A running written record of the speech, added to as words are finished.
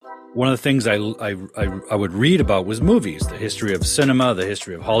one of the things I would read about was movies, the history of cinema, the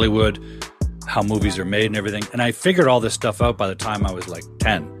history of Hollywood, how movies are made and everything. And I figured all this stuff out by the time I was like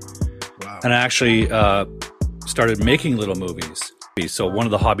 10. Wow. And I actually started making little movies. So one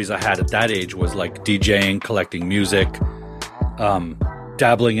of the hobbies I had at that age was like DJing, collecting music,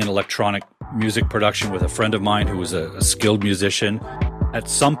 dabbling in electronic music production with a friend of mine who was a skilled musician. At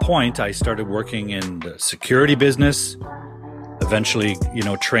some point, I started working in the security business, eventually,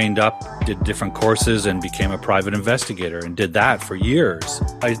 trained up, did different courses and became a private investigator and did that for years.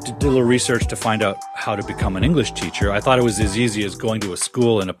 I did a little research to find out how to become an English teacher. I thought it was as easy as going to a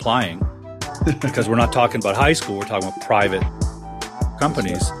school and applying because we're not talking about high school, we're talking about private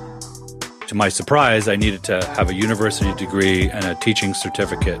companies. To my surprise, I needed to have a university degree and a teaching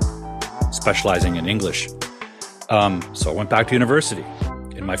certificate specializing in English. So I went back to university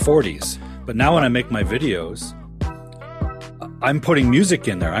in my 40s. But now when I make my videos, I'm putting music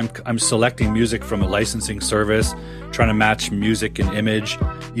in there. I'm selecting music from a licensing service, trying to match music and image,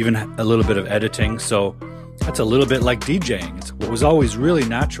 even a little bit of editing. So that's a little bit like DJing. What was always really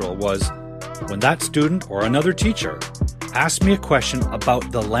natural was when that student or another teacher asked me a question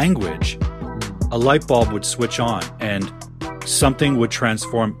about the language, a light bulb would switch on and something would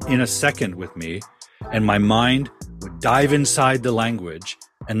transform in a second with me, and my mind would dive inside the language,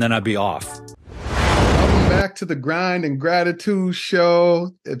 and then I'd be off. Welcome back to the Grind and Gratitude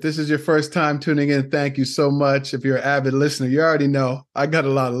Show. If this is your first time tuning in, thank you so much. If you're an avid listener, you already know I got a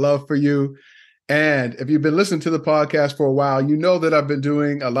lot of love for you. And if you've been listening to the podcast for a while, you know that I've been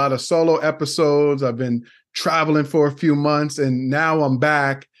doing a lot of solo episodes. I've been traveling for a few months, and now I'm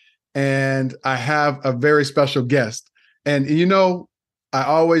back, and I have a very special guest. And I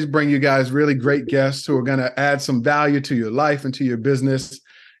always bring you guys really great guests who are going to add some value to your life and to your business.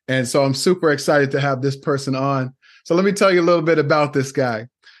 And so I'm super excited to have this person on. So let me tell you a little bit about this guy.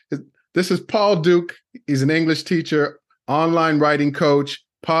 This is Paul Duke. He's an English teacher, online writing coach,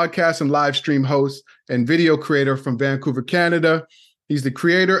 podcast and live stream host, and video creator from Vancouver, Canada. He's the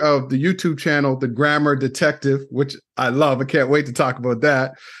creator of the YouTube channel, The Grammar Detective, which I love. I can't wait to talk about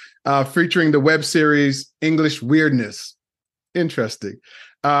that, featuring the web series English Weirdness. Interesting.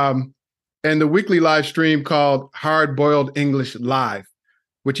 And the weekly live stream called Hard Boiled English Live,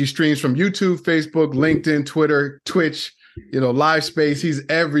 which he streams from YouTube, Facebook, LinkedIn, Twitter, Twitch, live space. He's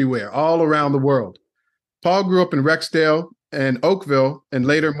everywhere, all around the world. Paul grew up in Rexdale and Oakville and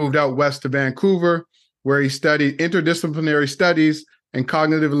later moved out west to Vancouver, where he studied interdisciplinary studies and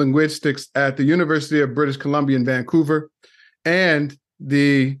cognitive linguistics at the University of British Columbia in Vancouver. And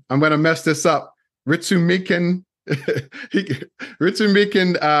I'm going to mess this up, Ritsumeikan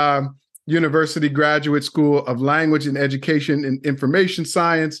University Graduate School of Language and Education and Information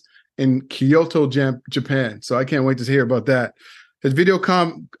Science in Kyoto, Japan. So I can't wait to hear about that. His video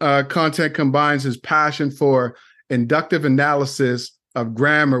content combines his passion for inductive analysis of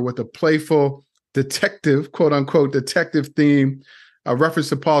grammar with a playful detective, quote unquote, detective theme, a reference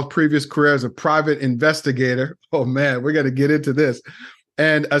to Paul's previous career as a private investigator. Oh man, we're going to get into this.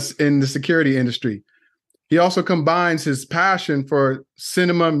 And us in the security industry. He also combines his passion for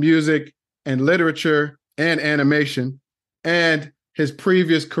cinema, music, and literature and animation, and his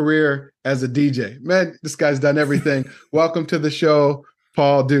previous career as a DJ. Man, this guy's done everything. Welcome to the show,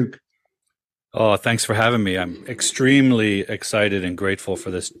 Paul Duke. Oh, thanks for having me. I'm extremely excited and grateful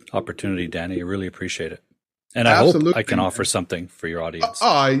for this opportunity, Danny. I really appreciate it. And I hope I can offer something for your audience.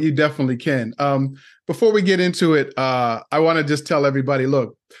 Oh, you definitely can. Before we get into it, I want to just tell everybody,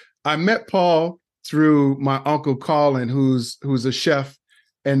 look, I met Paul through my uncle Colin, who's a chef.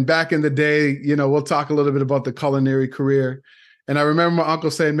 And back in the day, we'll talk a little bit about the culinary career. And I remember my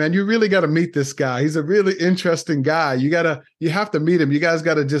uncle saying, man, you really got to meet this guy. He's a really interesting guy. You have to meet him. You guys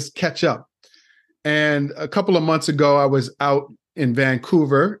got to just catch up. And a couple of months ago, I was out in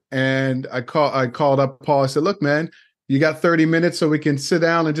Vancouver and I called up Paul. I said, look, man, you got 30 minutes so we can sit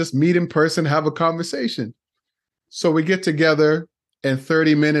down and just meet in person, have a conversation. So we get together and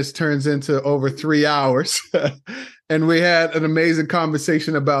 30 minutes turns into over 3 hours. And we had an amazing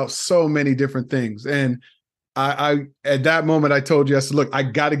conversation about so many different things. And I at that moment, I told you, I said, look, I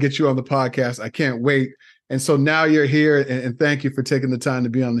got to get you on the podcast. I can't wait. And so now you're here, and thank you for taking the time to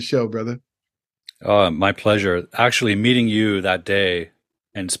be on the show, brother. My pleasure. Actually, meeting you that day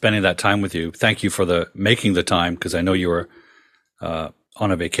and spending that time with you. Thank you for making the time, because I know you were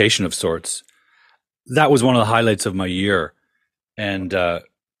on a vacation of sorts. That was one of the highlights of my year. And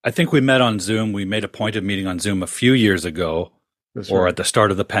I think we met on Zoom. We made a point of meeting on Zoom a few years ago, or at the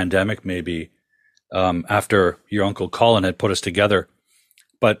start of the pandemic, maybe, after your uncle Colin had put us together.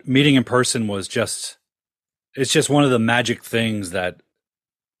 But meeting in person was it's just one of the magic things that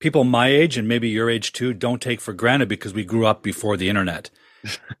people my age and maybe your age too don't take for granted because we grew up before the internet,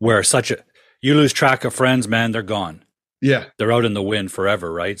 where you lose track of friends, man, they're gone. Yeah. They're out in the wind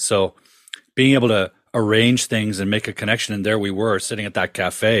forever, right? So being able to arrange things and make a connection, and there we were sitting at that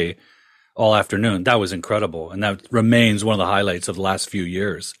cafe all afternoon. That was incredible. And that remains one of the highlights of the last few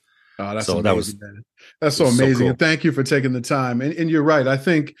years. Oh, that's so amazing, man. That's so amazing. So cool. And thank you for taking the time. And you're right. I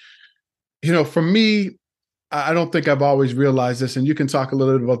think, for me, I don't think I've always realized this, and you can talk a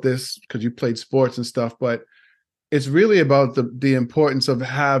little bit about this because you played sports and stuff, but it's really about the importance of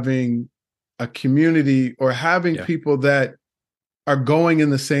having a community or having people that are going in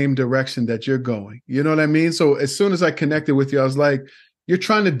the same direction that you're going. You know what I mean? So as soon as I connected with you, I was like, you're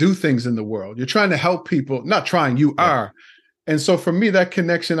trying to do things in the world. You're trying to help people. Not trying, you are. And so for me, that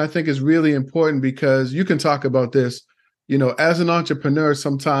connection, I think, is really important because you can talk about this. As an entrepreneur,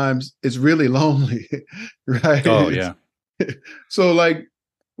 sometimes it's really lonely, right? Oh, yeah. So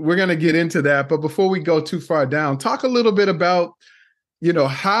we're going to get into that. But before we go too far down, talk a little bit about,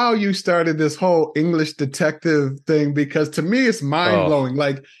 how you started this whole English detective thing, because to me, it's mind blowing.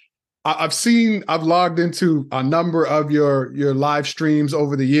 I've logged into a number of your live streams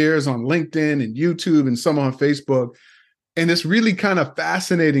over the years on LinkedIn and YouTube and some on Facebook. And it's really kind of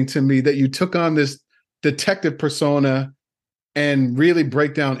fascinating to me that you took on this detective persona and really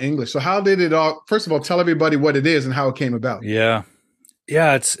break down English. So how did it all, first of all, tell everybody what it is and how it came about. Yeah.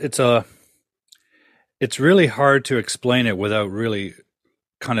 It's really hard to explain it without really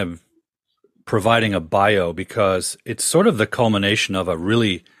kind of providing a bio, because it's sort of the culmination of a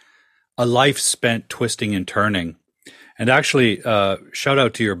life spent twisting and turning. And actually, shout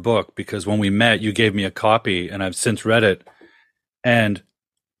out to your book, because when we met, you gave me a copy and I've since read it. And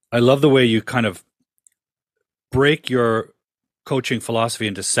I love the way you kind of break your coaching philosophy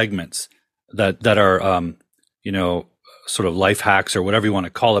into segments that are, sort of life hacks or whatever you want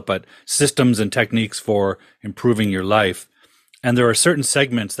to call it, but systems and techniques for improving your life. And there are certain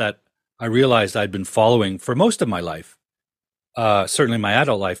segments that I realized I'd been following for most of my life, certainly my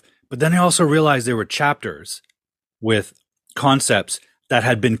adult life. But then I also realized there were chapters with concepts that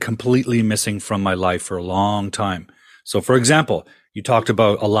had been completely missing from my life for a long time. So, for example, you talked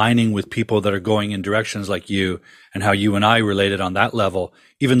about aligning with people that are going in directions like you and how you and I related on that level,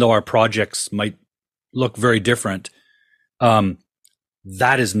 even though our projects might look very different.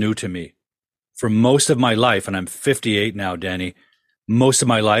 That is new to me. For most of my life, and I'm 58 now, Danny, most of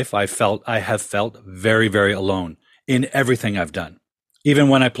my life I have felt very, very alone in everything I've done, even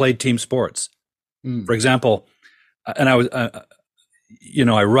when I played team sports. For example, and I was,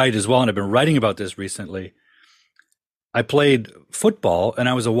 I write as well, and I've been writing about this recently. I played football and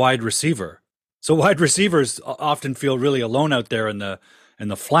I was a wide receiver. So wide receivers often feel really alone out there in the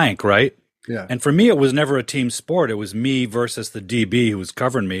flank, right? Yeah. And for me, it was never a team sport. It was me versus the DB who was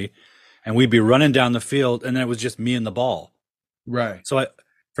covering me, and we'd be running down the field, and then it was just me and the ball. Right. So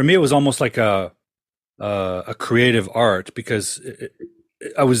for me, it was almost like a creative art, because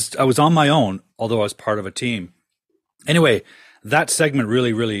I was on my own, although I was part of a team. Anyway, that segment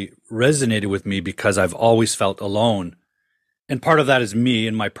really, really resonated with me because I've always felt alone. And part of that is me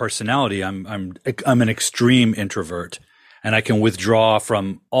and my personality. I'm an extreme introvert, and I can withdraw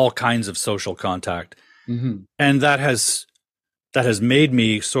from all kinds of social contact. Mm-hmm. And that has made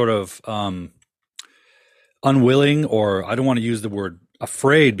me sort of unwilling, or I don't want to use the word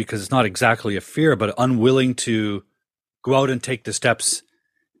afraid because it's not exactly a fear, but unwilling to go out and take the steps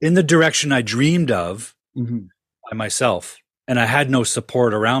in the direction I dreamed of by myself. And I had no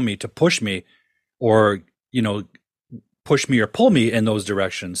support around me to push me or, push me or pull me in those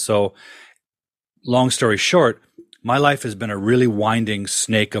directions. So long story short, my life has been a really winding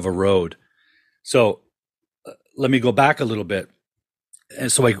snake of a road. So let me go back a little bit.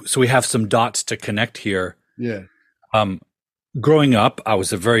 And so we have some dots to connect here. Yeah. Growing up, I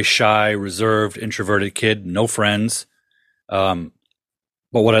was a very shy, reserved, introverted kid, no friends. But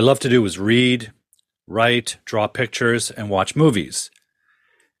what I loved to do was read, write, draw pictures, and watch movies.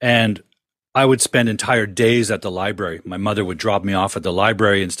 And I would spend entire days at the library. My mother would drop me off at the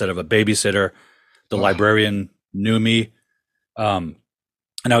library instead of a babysitter. The librarian knew me. And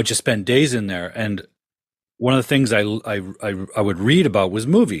I would just spend days in there. And one of the things I would read about was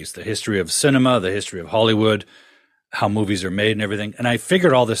movies, the history of cinema, the history of Hollywood, how movies are made and everything. And I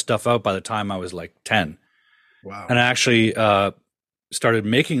figured all this stuff out by the time I was like 10. Wow. And I actually started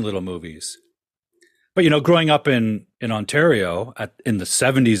making little movies. But, growing up in Ontario in the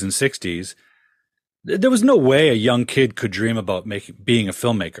 70s and 60s, there was no way a young kid could dream about being a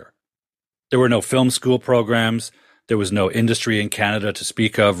filmmaker. There were no film school programs. There was no industry in Canada to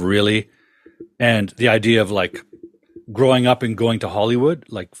speak of, really. And the idea of growing up and going to Hollywood,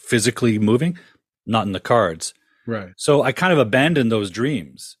 like physically moving, not in the cards. Right. So I kind of abandoned those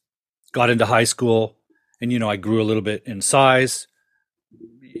dreams, got into high school, and, I grew a little bit in size,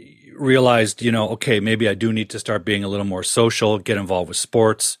 realized, okay, maybe I do need to start being a little more social, get involved with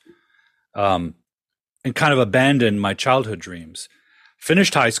sports, and kind of abandoned my childhood dreams.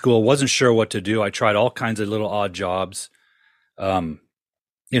 Finished high school, wasn't sure what to do. I tried all kinds of little odd jobs. I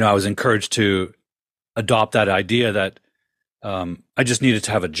was encouraged to adopt that idea that I just needed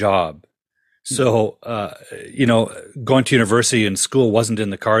to have a job. So, going to university and school wasn't in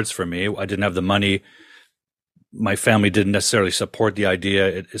the cards for me. I didn't have the money. My family didn't necessarily support the idea.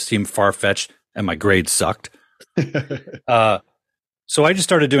 It seemed far-fetched, and my grades sucked. So I just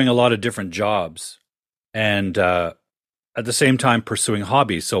started doing a lot of different jobs, and at the same time pursuing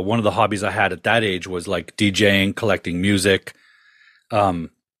hobbies. So one of the hobbies I had at that age was like DJing, collecting music,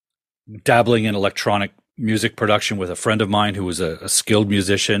 dabbling in electronic music production with a friend of mine who was a skilled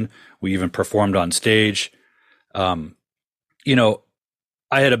musician. We even performed on stage. I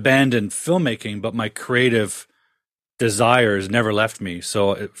had abandoned filmmaking, but my creative desires never left me.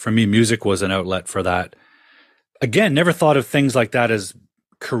 So for me, music was an outlet for that. Again, never thought of things like that as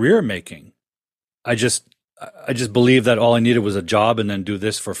career making. I just believed that all I needed was a job and then do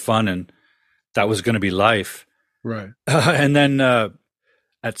this for fun, and that was going to be life. Right. And then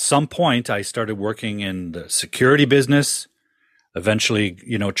at some point, I started working in the security business. Eventually,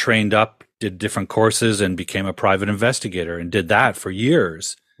 trained up, did different courses, and became a private investigator, and did that for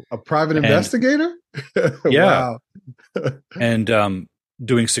years. A private investigator? Yeah. Wow. And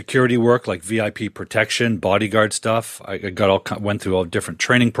doing security work like VIP protection, bodyguard stuff. I went through all different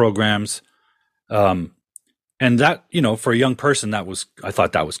training programs. And that, for a young person, I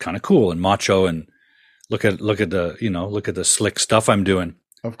thought that was kind of cool and macho, and look at the slick stuff I'm doing.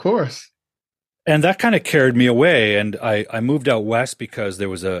 Of course. And that kind of carried me away. And I moved out west because there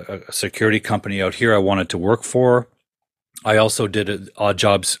was a security company out here I wanted to work for. I also did odd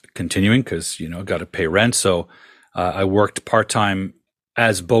jobs continuing because, got to pay rent. So I worked part-time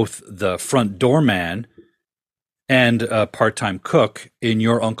as both the front doorman and a part-time cook in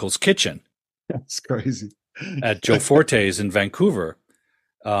your uncle's kitchen. That's crazy. At Joe Forte's in Vancouver.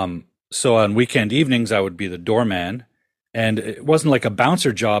 So on weekend evenings, I would be the doorman. And it wasn't like a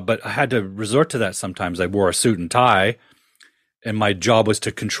bouncer job, but I had to resort to that sometimes. I wore a suit and tie, and my job was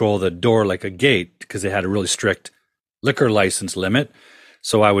to control the door like a gate because they had a really strict liquor license limit.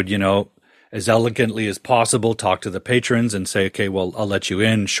 So I would, as elegantly as possible, talk to the patrons and say, okay, well, I'll let you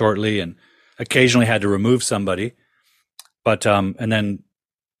in shortly. And occasionally had to remove somebody. But, and then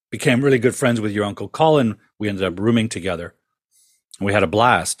became really good friends with your Uncle Colin. We ended up rooming together, and we had a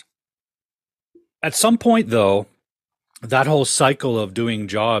blast. At some point, though, that whole cycle of doing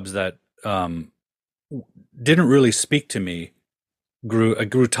jobs that didn't really speak to me I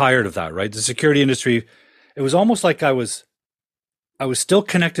grew tired of that, right? The security industry, it was almost like I was still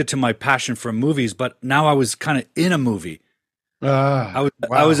connected to my passion for movies, but now I was kind of in a movie. Wow.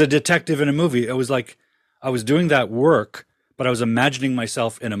 I was a detective in a movie. It was like I was doing that work, but I was imagining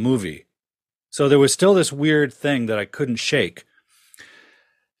myself in a movie. So there was still this weird thing that I couldn't shake.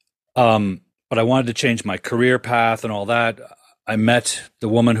 But I wanted to change my career path and all that. I met the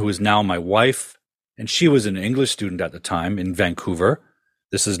woman who is now my wife, and she was an English student at the time in Vancouver.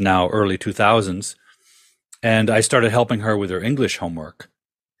 This is now early 2000s. And I started helping her with her English homework.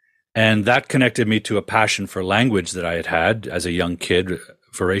 And that connected me to a passion for language that I had as a young kid,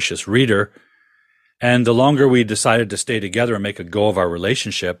 voracious reader. And the longer we decided to stay together and make a go of our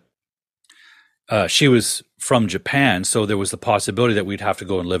relationship, she was from Japan, so there was the possibility that we'd have to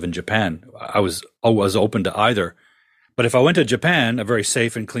go and live in Japan. I was open to either. But if I went to Japan, a very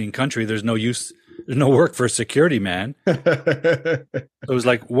safe and clean country, there's no work for a security man. It was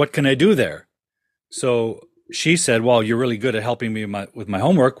like, what can I do there? So she said, well, you're really good at helping me with my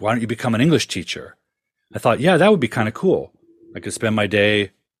homework. Why don't you become an English teacher? I thought, yeah, that would be kind of cool. I could spend my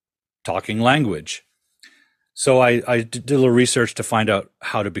day talking language. So I did a little research to find out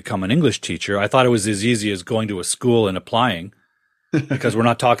how to become an English teacher. I thought it was as easy as going to a school and applying, because we're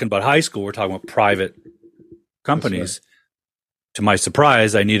not talking about high school. We're talking about private companies. Right. To my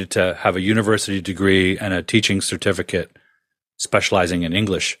surprise, I needed to have a university degree and a teaching certificate specializing in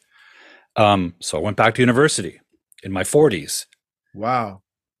English. So I went back to university in my 40s. Wow.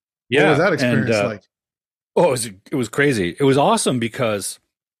 Yeah. What was that experience like? Oh, it was crazy. It was awesome because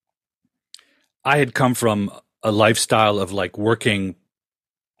I had come from a lifestyle of like working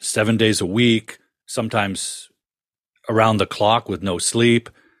 7 days a week, sometimes around the clock with no sleep.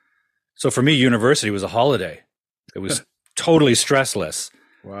 So for me, university was a holiday. It was totally stressless.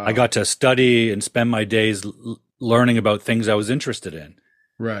 Wow. I got to study and spend my days learning about things I was interested in.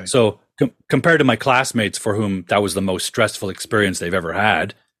 Right. So compared to my classmates for whom that was the most stressful experience they've ever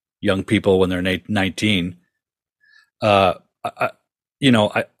had, young people when they're 19, I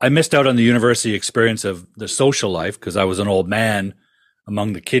missed out on the university experience of the social life because I was an old man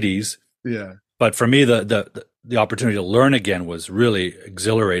among the kiddies. Yeah. But for me, the opportunity to learn again was really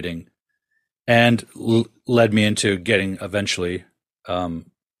exhilarating and led me into getting eventually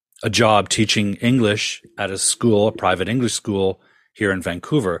a job teaching English at a school, a private English school here in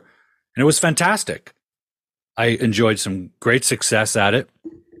Vancouver. And it was fantastic. I enjoyed some great success at it.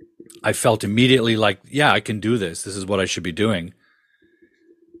 I felt immediately like, yeah, I can do this. This is what I should be doing.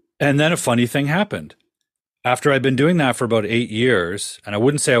 And then a funny thing happened. After I'd been doing that for about 8 years, and I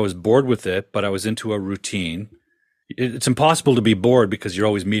wouldn't say I was bored with it, but I was into a routine. It's impossible to be bored because you're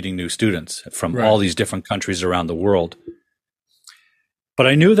always meeting new students from all these different countries around the world. But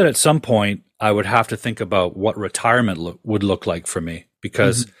I knew that at some point I would have to think about what retirement would look like for me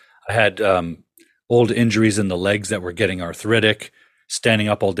because I had old injuries in the legs that were getting arthritic. Standing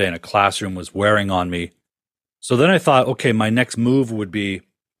up all day in a classroom was wearing on me. So then I thought, okay, my next move would be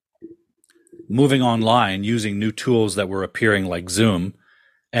moving online using new tools that were appearing like Zoom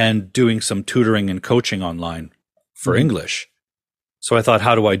and doing some tutoring and coaching online for English. So I thought,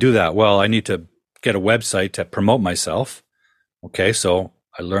 how do I do that? Well, I need to get a website to promote myself. Okay, so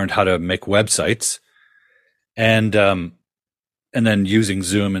I learned how to make websites and then using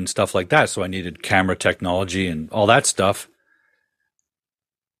Zoom and stuff like that. So I needed camera technology and all that stuff.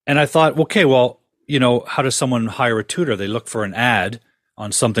 And I thought, okay, well, how does someone hire a tutor? They look for an ad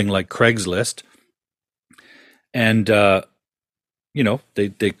on something like Craigslist and,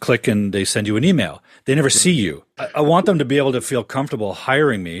 they click and they send you an email. They never see you. I want them to be able to feel comfortable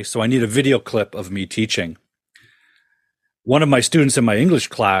hiring me. So I need a video clip of me teaching. One of my students in my English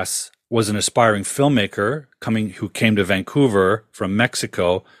class was an aspiring filmmaker who came to Vancouver from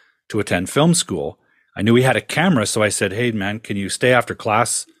Mexico to attend film school. I knew he had a camera, so I said, hey, man, can you stay after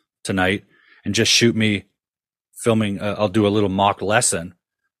class tonight and just shoot me filming? I'll do a little mock lesson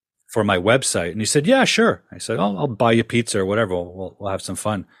for my website. And he said, yeah, sure. I said, I'll buy you pizza or whatever. We'll have some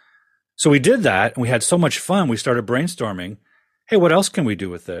fun. So we did that, and we had so much fun. We started brainstorming, hey, what else can we do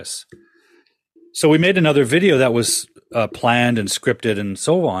with this? So we made another video that was planned and scripted and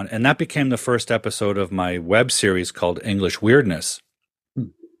so on. And that became the first episode of my web series called English Weirdness.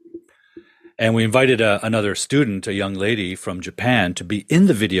 And we invited another student, a young lady from Japan, to be in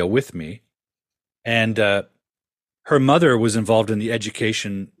the video with me. And her mother was involved in the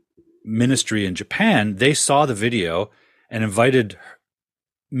education ministry in Japan. They saw the video and invited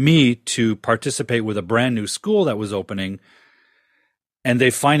me to participate with a brand new school that was opening. And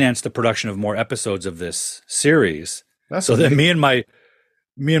they financed the production of more episodes of this series. So then me and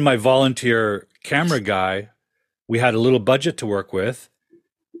my volunteer camera guy, we had a little budget to work with.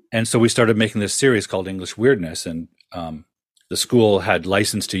 And so we started making this series called English Weirdness. And the school had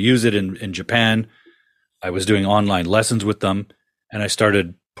license to use it in Japan. I was doing online lessons with them. And I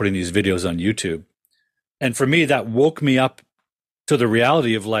started putting these videos on YouTube. And for me, that woke me up to the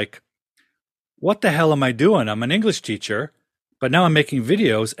reality of like, what the hell am I doing? I'm an English teacher, but now I'm making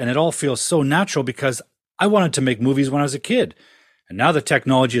videos and it all feels so natural because I wanted to make movies when I was a kid. And now the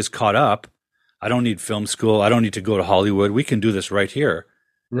technology is caught up. I don't need film school. I don't need to go to Hollywood. We can do this right here.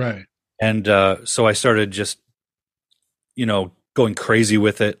 Right. And so I started just, going crazy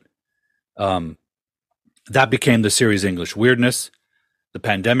with it. That became the series English Weirdness. The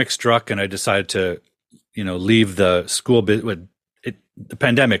pandemic struck and I decided to, leave the school. The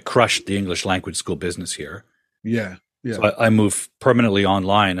pandemic crushed the English language school business here. Yeah. Yeah. So I moved permanently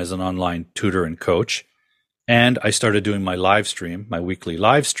online as an online tutor and coach. And I started doing my weekly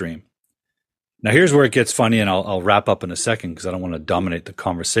live stream. Now, here's where it gets funny, and I'll wrap up in a second because I don't want to dominate the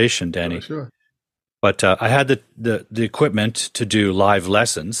conversation, Danny. Oh, sure. But I had the equipment to do live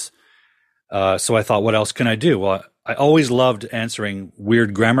lessons. So I thought, what else can I do? Well, I always loved answering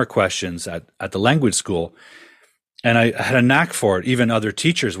weird grammar questions at the language school. And I had a knack for it. Even other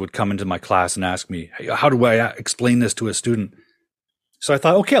teachers would come into my class and ask me, hey, how do I explain this to a student? So I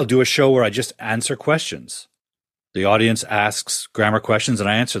thought, okay, I'll do a show where I just answer questions. The audience asks grammar questions and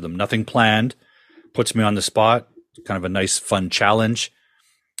I answer them. Nothing planned. Puts me on the spot. Kind of a nice, fun challenge.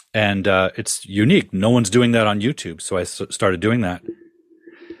 And it's unique. No one's doing that on YouTube. So I started doing that.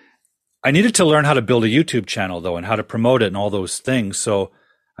 I needed to learn how to build a YouTube channel, though, and how to promote it and all those things. So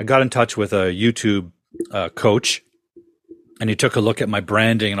I got in touch with a YouTube coach. And he took a look at my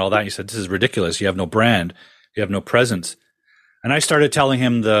branding and all that. And he said, this is ridiculous. You have no brand. You have no presence. And I started telling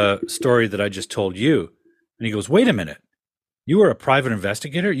him the story that I just told you. And he goes, wait a minute. You were a private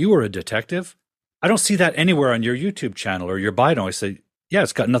investigator? You were a detective? I don't see that anywhere on your YouTube channel or your bio. I say, yeah,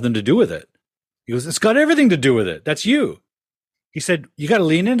 it's got nothing to do with it. He goes, it's got everything to do with it. That's you. He said, you got to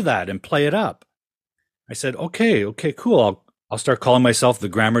lean into that and play it up. I said, okay, cool. I'll start calling myself the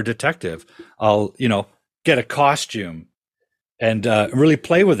grammar detective. I'll, get a costume and really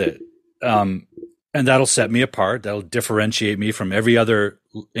play with it. And that'll set me apart. That'll differentiate me from every other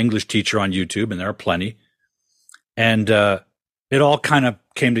English teacher on YouTube, and there are plenty. And it all kind of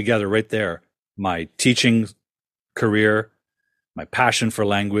came together right there. My teaching career, my passion for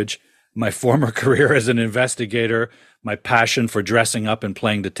language, my former career as an investigator, my passion for dressing up and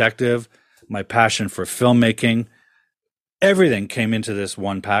playing detective, my passion for filmmaking, everything came into this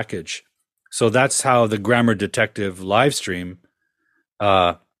one package. So that's how the Grammar Detective live stream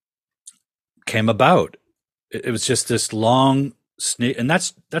came about. It was just this long snake, and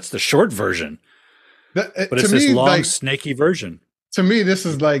that's the short version. But it's this long, snaky version. To me, this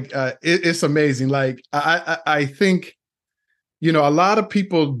is like it's amazing. Like I think, a lot of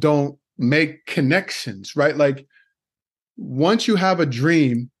people don't make connections, right? Like once you have a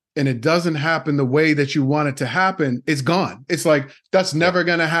dream and it doesn't happen the way that you want it to happen, it's gone. It's like, that's never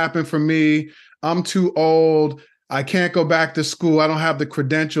going to happen for me. I'm too old. I can't go back to school. I don't have the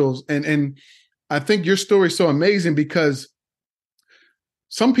credentials. And I think your story is so amazing because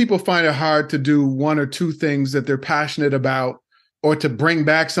some people find it hard to do one or two things that they're passionate about, or to bring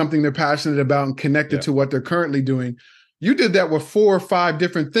back something they're passionate about and connect it to what they're currently doing. You did that with 4 or 5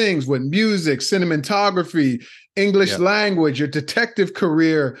 different things, with music, cinematography, English language, your detective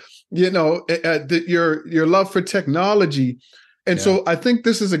career, your love for technology. And so I think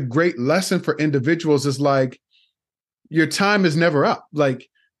this is a great lesson for individuals, is like, your time is never up. Like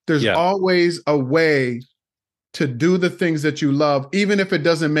there's always a way to do the things that you love, even if it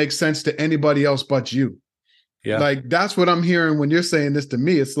doesn't make sense to anybody else but you. Yeah. Like that's what I'm hearing when you're saying this to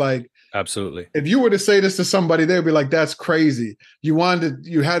me. It's like, absolutely. If you were to say this to somebody, they'd be like, that's crazy. You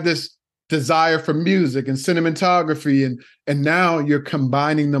had this desire for music and cinematography, and now you're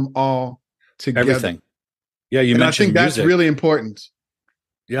combining them all together. Everything. Yeah, you mentioned music. I think that's really important.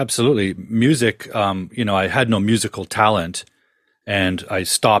 Yeah, absolutely. Music, I had no musical talent, and I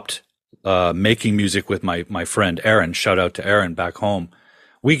stopped making music with my friend Aaron. Shout out to Aaron back home.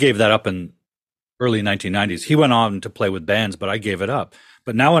 We gave that up in early 1990s. He went on to play with bands, but I gave it up.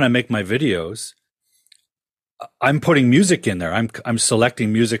 But now when I make my videos, I'm putting music in there. I'm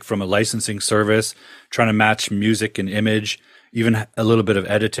selecting music from a licensing service, trying to match music and image, even a little bit of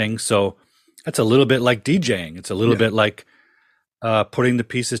editing. So that's a little bit like DJing. It's a little bit like putting the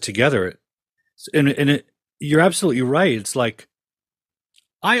pieces together. And you're absolutely right. It's like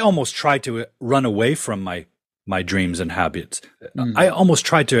I almost tried to run away from my dreams and habits. I almost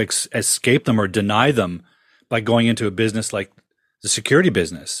tried to escape them or deny them by going into a business like the security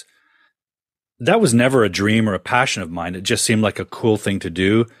business. That was never a dream or a passion of mine. It just seemed like a cool thing to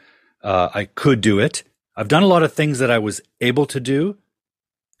do. I could do it. I've done a lot of things that I was able to do,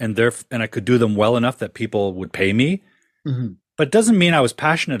 and I could do them well enough that people would pay me. Mm-hmm. But it doesn't mean I was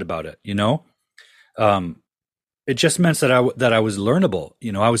passionate about it. It just meant that I was learnable.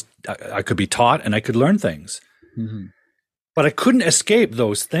 I could be taught and I could learn things. Mm-hmm. But I couldn't escape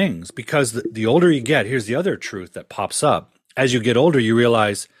those things because the older you get, here's the other truth that pops up. As you get older, you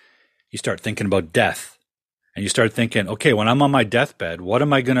realize you start thinking about death, and you start thinking, okay, when I'm on my deathbed, what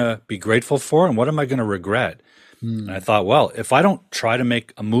am I going to be grateful for and what am I going to regret? And I thought, well, if I don't try to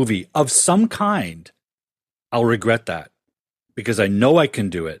make a movie of some kind, I'll regret that because I know I can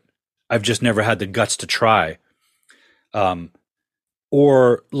do it. I've just never had the guts to try.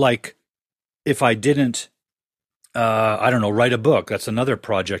 Or like if I didn't, write a book, that's another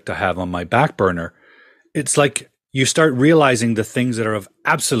project I have on my back burner. It's like you start realizing the things that are of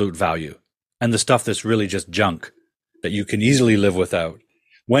absolute value and the stuff that's really just junk that you can easily live without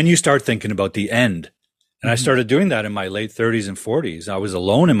when you start thinking about the end. And I started doing that in my late 30s and 40s. I was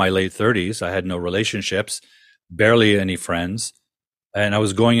alone in my late 30s. I had no relationships, barely any friends, and I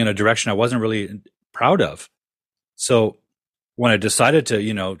was going in a direction I wasn't really proud of. So when I decided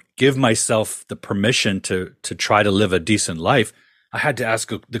to, give myself the permission to try to live a decent life, I had to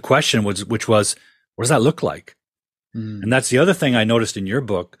ask the question, which was, what does that look like? And that's the other thing I noticed in your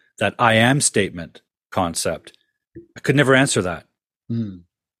book, that I am statement concept. I could never answer that.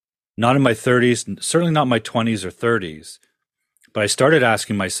 Not in my 30s, certainly not my 20s or 30s. But I started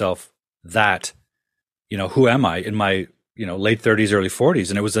asking myself that, who am I in my, late 30s, early 40s?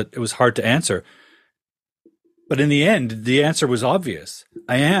 And it was hard to answer. But in the end, the answer was obvious.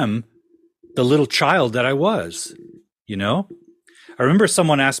 I am the little child that I was, I remember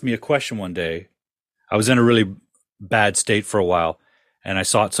someone asked me a question one day. I was in a really bad state for a while, and I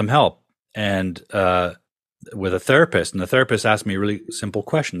sought some help. and with a therapist. And the therapist asked me a really simple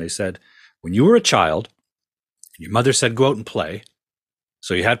question. They said, when you were a child, your mother said, go out and play.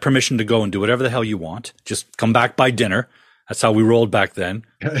 So you had permission to go and do whatever the hell you want. Just come back by dinner. That's how we rolled back then.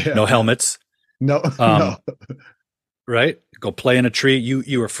 Yeah. No helmets. No, no. Right? Go play in a tree.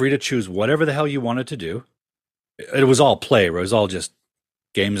 You were free to choose whatever the hell you wanted to do. It was all play. It was all just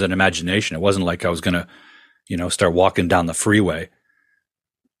games and imagination. It wasn't like I was going to, start walking down the freeway.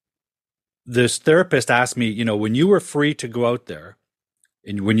 This therapist asked me, when you were free to go out there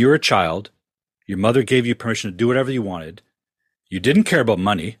and when you were a child, your mother gave you permission to do whatever you wanted. You didn't care about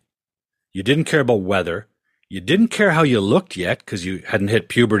money. You didn't care about weather. You didn't care how you looked yet because you hadn't hit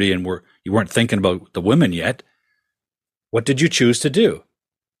puberty and you weren't thinking about the women yet. What did you choose to do?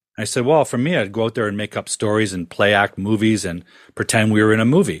 I said, well, for me, I'd go out there and make up stories and play act movies and pretend we were in a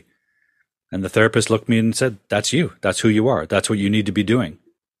movie. And the therapist looked at me and said, that's you. That's who you are. That's what you need to be doing.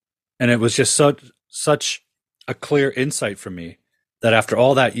 And it was just such a clear insight for me that after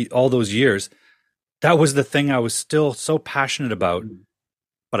all those years, that was the thing I was still so passionate about,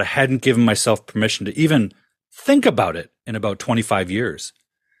 but I hadn't given myself permission to even think about it in about 25 years.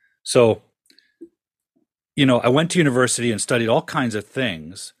 So, I went to university and studied all kinds of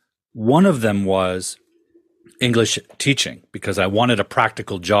things. One of them was English teaching because I wanted a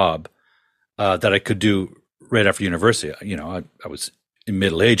practical job that I could do right after university. I was in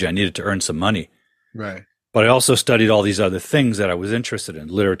middle age. I needed to earn some money. Right. But I also studied all these other things that I was interested in,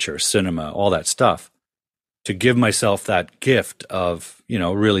 literature, cinema, all that stuff, to give myself that gift of,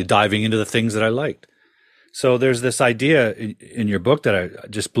 really diving into the things that I liked. So there's this idea in your book that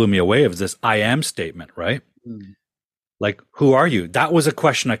just blew me away of this I am statement, right? Mm. Like, who are you? That was a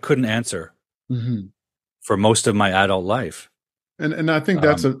question I couldn't answer for most of my adult life. And I think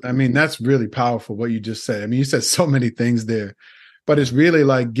that's really powerful what you just said. I mean, you said so many things there, but it's really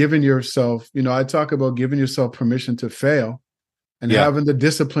like giving yourself, I talk about giving yourself permission to fail and having the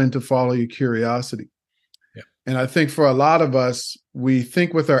discipline to follow your curiosity. Yeah. And I think for a lot of us, we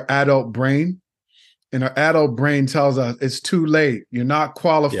think with our adult brain, and our adult brain tells us it's too late. You're not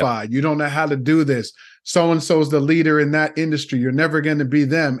qualified. Yep. You don't know how to do this. So-and-so's the leader in that industry. You're never going to be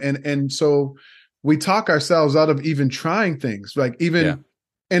them. And so we talk ourselves out of even trying things and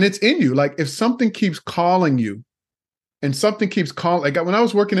it's in you. Like if something keeps calling you and something keeps calling, like when I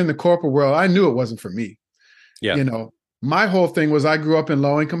was working in the corporate world, I knew it wasn't for me. Yeah. My whole thing was I grew up in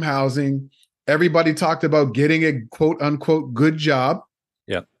low income housing. Everybody talked about getting a quote unquote good job.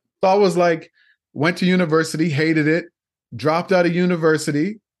 Yeah. So I was like, went to university, hated it, dropped out of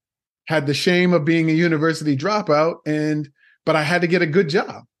university, had the shame of being a university dropout, but I had to get a good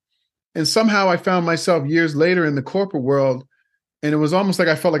job. And somehow I found myself years later in the corporate world, and it was almost like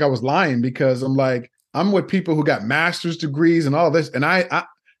I felt like I was lying because I'm like, I'm with people who got master's degrees and all this, and I'm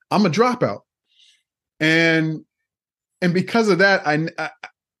a dropout. And because of that,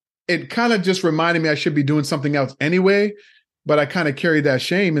 it kind of just reminded me I should be doing something else anyway. But I kind of carried that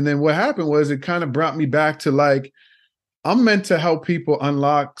shame. And then what happened was it kind of brought me back to like, I'm meant to help people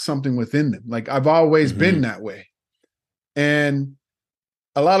unlock something within them. Like I've always been that way. And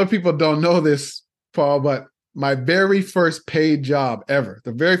a lot of people don't know this, Paul, but my very first paid job ever,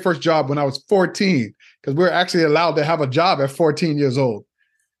 the very first job when I was 14, because we're actually allowed to have a job at 14 years old.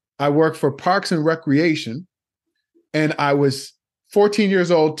 I worked for Parks and Recreation, and I was 14 years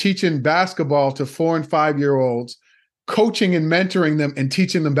old teaching basketball to 4 and 5-year-olds, coaching and mentoring them and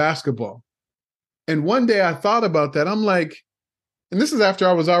teaching them basketball. And one day I thought about that. I'm like, and this is after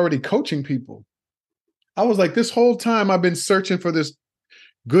I was already coaching people. I was like, this whole time I've been searching for this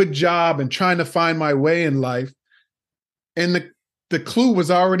good job and trying to find my way in life. And the clue was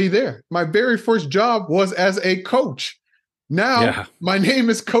already there. My very first job was as a coach. Now my name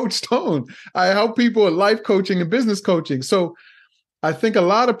is Coach Stone. I help people with life coaching and business coaching. So I think a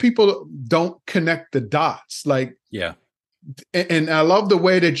lot of people don't connect the dots. Like, and I love the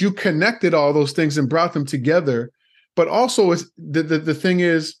way that you connected all those things and brought them together. But also, the thing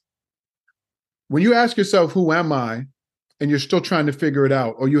is, when you ask yourself, who am I? And you're still trying to figure it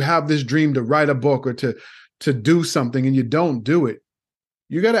out, or you have this dream to write a book or to do something and you don't do it,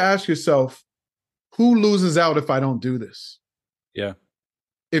 you got to ask yourself, who loses out if I don't do this? Yeah.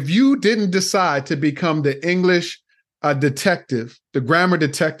 If you didn't decide to become the English detective, the grammar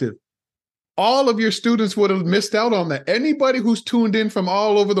detective, all of your students would have missed out on that. Anybody who's tuned in from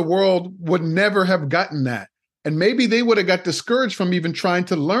all over the world would never have gotten that. And maybe they would have got discouraged from even trying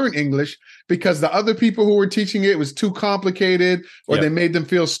to learn English because the other people who were teaching it was too complicated or they made them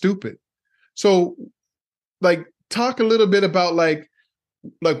feel stupid. So like, talk a little bit about like,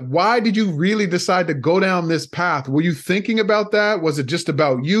 like, why did you really decide to go down this path? Were you thinking about that? Was it just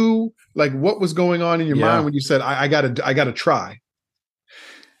about you? Like, what was going on in your mind Yeah. when you said, I gotta try?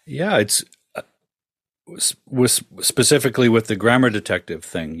 Yeah. It's was specifically with the grammar detective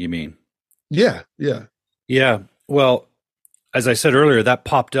thing, you mean? Yeah, yeah. Yeah. Well, as I said earlier, that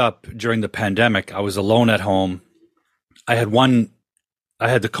popped up during the pandemic. I was alone at home. I had I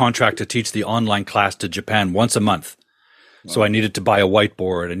had the contract to teach the online class to Japan once a month. Wow. So I needed to buy a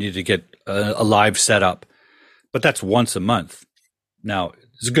whiteboard. I needed to get a live setup, but that's once a month. Now,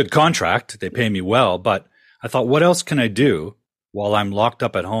 it's a good contract. They pay me well, but I thought, what else can I do while I'm locked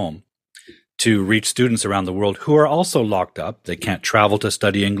up at home to reach students around the world who are also locked up? They can't travel to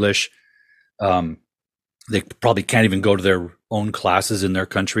study English. They probably can't even go to their own classes in their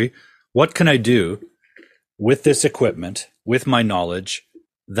country. What can I do with this equipment, with my knowledge,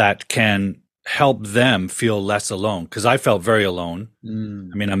 that can help them feel less alone? Because I felt very alone.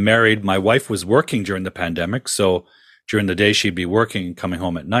 I mean, I'm married. My wife was working during the pandemic. So during the day, she'd be working and coming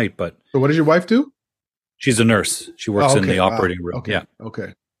home at night. But So what does your wife do? she's a nurse. She works in the Wow. operating room. Okay. Yeah.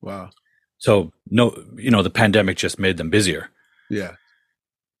 Okay. Wow. So no, the pandemic just made them busier. Yeah.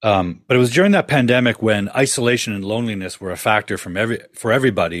 But it was during that pandemic when isolation and loneliness were a factor for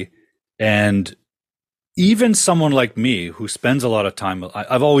everybody. And even someone like me who spends a lot of time,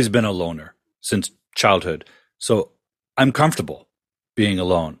 I've always been a loner since childhood. So I'm comfortable being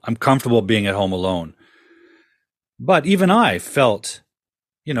alone. I'm comfortable being at home alone. But even I felt,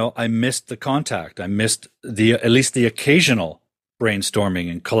 I missed the contact. I missed at least the occasional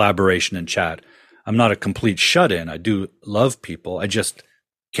brainstorming and collaboration and chat. I'm not a complete shut-in. I do love people. I just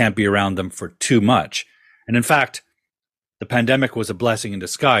can't be around them for too much. And in fact, the pandemic was a blessing in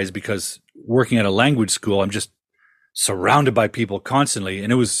disguise because working at a language school, I'm just surrounded by people constantly.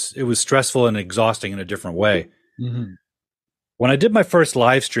 And it was stressful and exhausting in a different way. Mm-hmm. When I did my first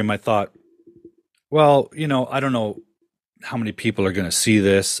live stream, I thought, well, I don't know how many people are going to see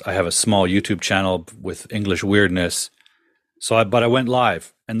this. I have a small YouTube channel with English weirdness. But I went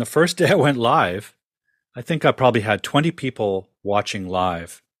live. And the first day I went live, I think I probably had 20 people watching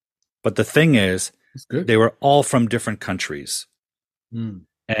live. But the thing is, they were all from different countries.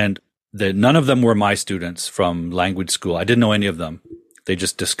 And none of them were my students from language school. I didn't know any of them. They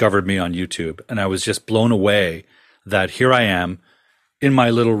just discovered me on YouTube. And I was just blown away that here I am in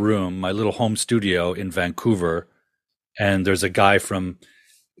my little room, my little home studio in Vancouver. And there's a guy from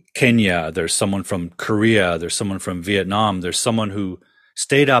Kenya. There's someone from Korea. There's someone from Vietnam. There's someone who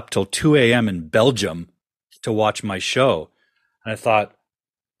stayed up till 2 a.m. in Belgium to watch my show. And I thought,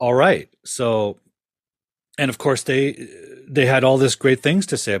 all right. So, and of course they had all this great things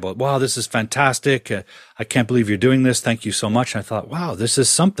to say about, wow, this is fantastic. I can't believe you're doing this. Thank you so much. And I thought, wow, this is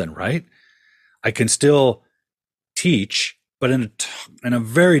something, right? I can still teach, but in a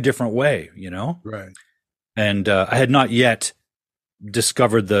very different way, Right. And I had not yet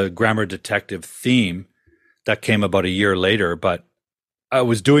discovered the grammar detective theme. That came about a year later, but I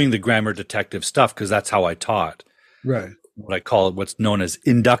was doing the grammar detective stuff because that's how I taught. Right. What I call it, what's known as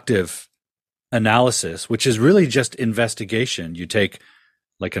inductive analysis, which is really just investigation. You take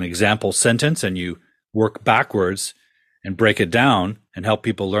like an example sentence and you work backwards and break it down and help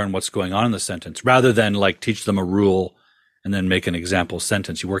people learn what's going on in the sentence rather than like teach them a rule and then make an example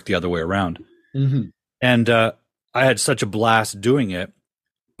sentence. You work the other way around. Mm-hmm. And I had such a blast doing it,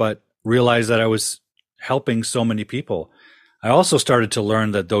 but realized that I was helping so many people. I also started to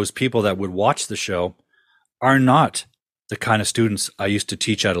learn that those people that would watch the show are not the kind of students I used to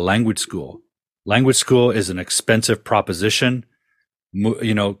teach at a language school. Language school is an expensive proposition.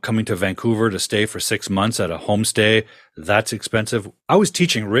 Coming to Vancouver to stay for 6 months at a homestay, that's expensive. I was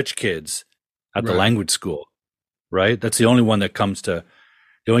teaching rich kids at the language school, right? That's the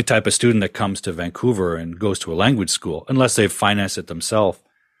only type of student that comes to Vancouver and goes to a language school, unless they've financed it themselves.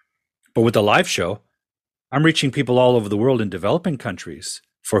 But with the live show, I'm reaching people all over the world in developing countries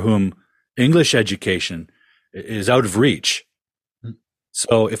for whom English education is out of reach.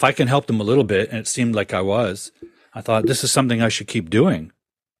 So if I can help them a little bit, and it seemed like I thought this is something I should keep doing.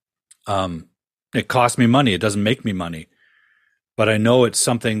 It costs me money. It doesn't make me money, but I know it's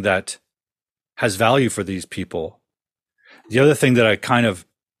something that has value for these people. The other thing that I kind of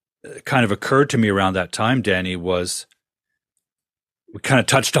occurred to me around that time, Danny, was we kind of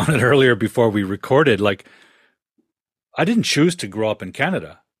touched on it earlier before we recorded. Like, I didn't choose to grow up in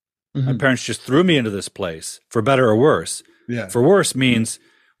Canada. Mm-hmm. My parents just threw me into this place, for better or worse. Yeah. For worse means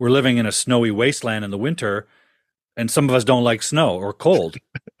we're living in a snowy wasteland in the winter, and some of us don't like snow or cold.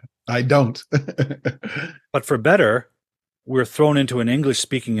 I don't. But for better, we're thrown into an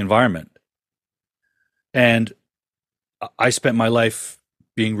English-speaking environment. And I spent my life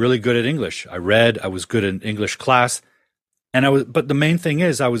being really good at English. I read, I was good in English class, but the main thing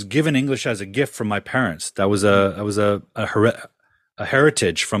is I was given English as a gift from my parents. That was a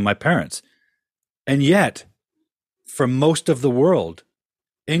heritage from my parents. And yet, for most of the world,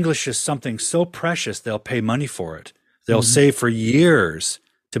 English is something so precious, they'll pay money for it. They'll save for years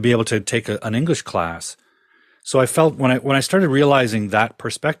to be able to take an English class. So I felt when I started realizing that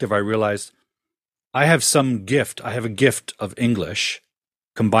perspective, I realized I have some gift. I have a gift of English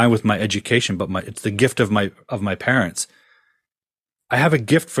combined with my education, but it's the gift of my parents. I have a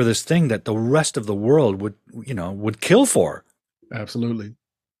gift for this thing that the rest of the world would kill for. Absolutely.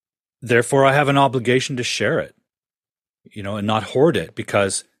 Therefore, I have an obligation to share it, and not hoard it,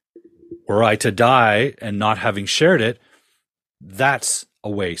 because were I to die and not having shared it, that's a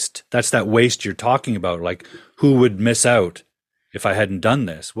waste. That's that waste you're talking about. Like, who would miss out if I hadn't done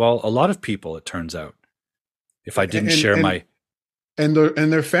this? Well, a lot of people, it turns out, if I didn't share my... And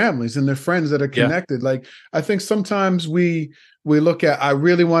their families and their friends that are connected. Yeah. Like, I think sometimes we look at, I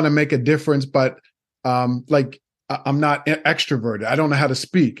really want to make a difference, but like, I'm not extroverted. I don't know how to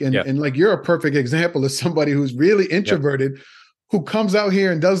speak. And like, you're a perfect example of somebody who's really introverted, who comes out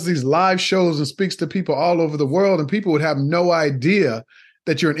here and does these live shows and speaks to people all over the world. And people would have no idea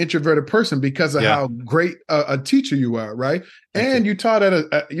that you're an introverted person because of how great a teacher you are. Right. And you taught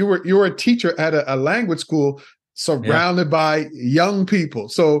at you were a teacher at a language school surrounded by young people.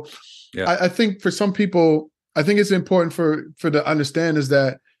 So I think for some people, I think it's important for to understand is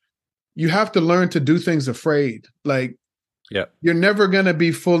that you have to learn to do things afraid. Like, you're never going to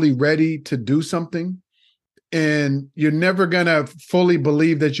be fully ready to do something, and you're never going to fully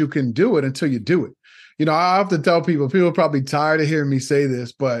believe that you can do it until you do it. I have to tell people are probably tired of hearing me say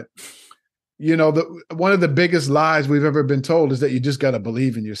this, but one of the biggest lies we've ever been told is that you just got to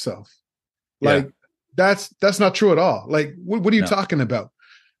believe in yourself. Like, that's not true at all. Like, what are you talking about?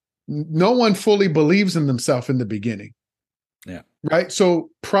 No one fully believes in themselves in the beginning. Yeah. Right.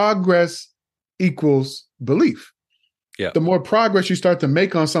 So progress equals belief. Yeah. The more progress you start to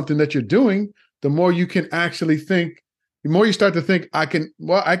make on something that you're doing, the more you can actually think, the more you start to think,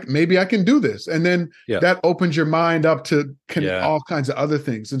 maybe I can do this. And then that opens your mind up to all kinds of other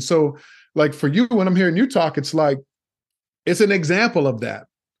things. And so, like, for you, when I'm hearing you talk, it's like, it's an example of that.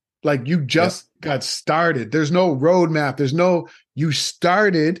 Like, you just got started. There's no roadmap. You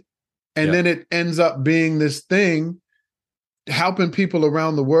started, and then it ends up being this thing helping people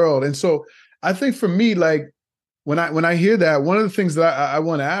around the world. And so I think for me, like, when I hear that, one of the things that I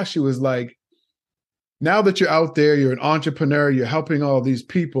want to ask you is, like, now that you're out there, you're an entrepreneur, you're helping all these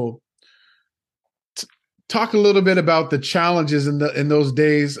people, talk a little bit about the challenges in those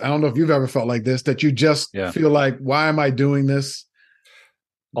days. I don't know if you've ever felt like this, that you just feel like, why am I doing this?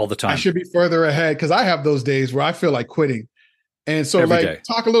 All the time. I should be further ahead, because I have those days where I feel like quitting. And so every day.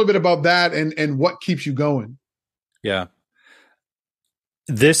 Talk a little bit about that and what keeps you going. Yeah.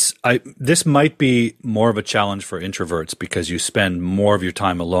 This might be more of a challenge for introverts, because you spend more of your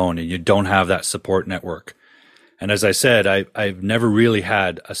time alone and you don't have that support network. And as I said, I've never really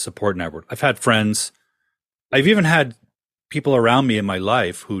had a support network. I've had friends. I've even had people around me in my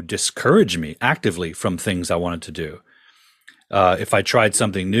life who discourage me actively from things I wanted to do. If I tried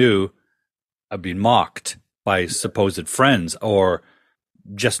something new, I'd be mocked by supposed friends, or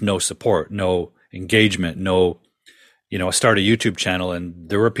just no support, no engagement, I started a YouTube channel, and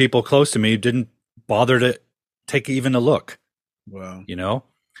there were people close to me who didn't bother to take even a look. Wow.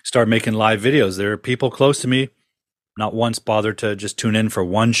 Start making live videos. There are people close to me, not once bothered to just tune in for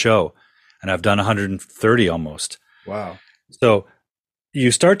one show. And I've done 130 almost. Wow. So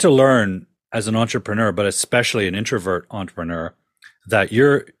you start to learn as an entrepreneur, but especially an introvert entrepreneur, that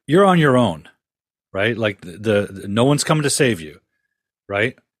you're on your own, right? Like, the no one's coming to save you,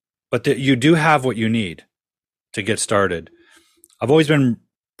 right? But that you do have what you need to get started. I've always been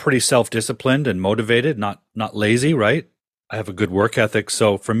pretty self-disciplined and motivated, not lazy, right? I have a good work ethic.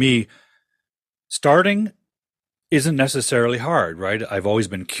 So for me, starting isn't necessarily hard, right? I've always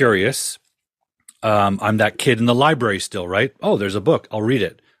been curious. I'm that kid in the library still, right? Oh, there's a book. I'll read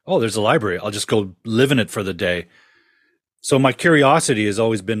it. Oh, there's a library. I'll just go live in it for the day. So my curiosity has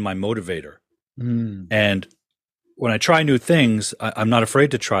always been my motivator. And when I try new things, I'm not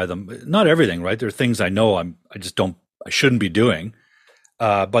afraid to try them. Not everything, right? There are things I know I shouldn't be doing.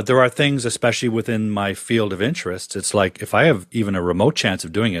 But there are things, especially within my field of interests, it's like, if I have even a remote chance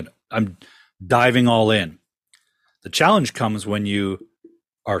of doing it, I'm diving all in. The challenge comes when you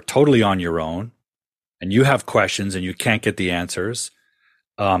are totally on your own and you have questions and you can't get the answers.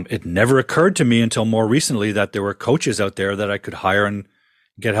 It never occurred to me until more recently that there were coaches out there that I could hire and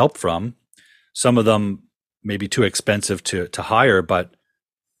get help from. Some of them may be too expensive to hire, but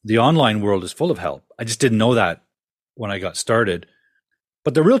the online world is full of help. I just didn't know that when I got started.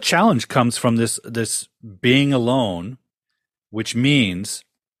 But the real challenge comes from this being alone, which means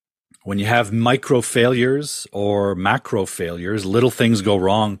when you have micro failures or macro failures, little things go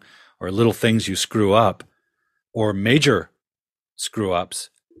wrong or little things you screw up or major screw ups,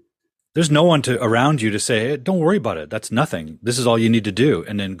 there's no one around you to say, hey, don't worry about it. That's nothing. This is all you need to do,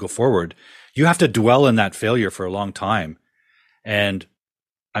 and then go forward. You have to dwell in that failure for a long time. And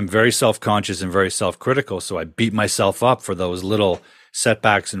I'm very self-conscious and very self-critical. So I beat myself up for those little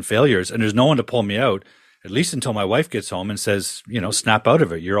setbacks and failures. And there's no one to pull me out, at least until my wife gets home and says, snap out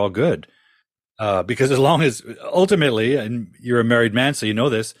of it. You're all good. Because as long as ultimately, and you're a married man, so you know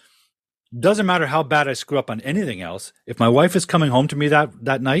this, doesn't matter how bad I screw up on anything else. If my wife is coming home to me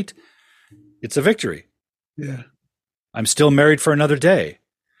that night, it's a victory. Yeah. I'm still married for another day.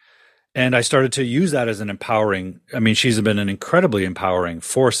 And I started to use that as an she's been an incredibly empowering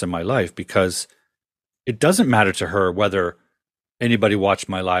force in my life, because it doesn't matter to her whether anybody watched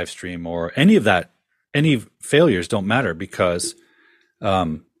my live stream or any of that. Any failures don't matter, because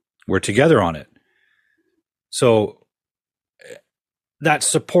we're together on it. So that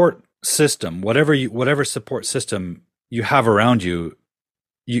support system, whatever support system you have around you,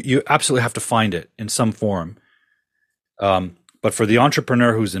 you absolutely have to find it in some form. But for the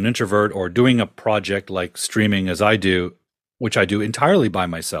entrepreneur who's an introvert or doing a project like streaming as I do, which I do entirely by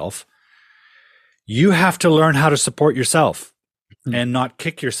myself, you have to learn how to support yourself and not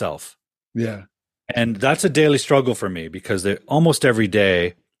kick yourself. Yeah. And that's a daily struggle for me, because almost every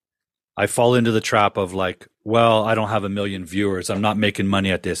day I fall into the trap of like, well, I don't have 1 million viewers. I'm not making money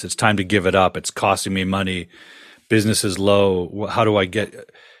at this. It's time to give it up. It's costing me money. Business is low. How do I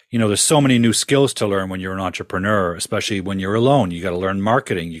get... there's so many new skills to learn when you're an entrepreneur, especially when you're alone. You got to learn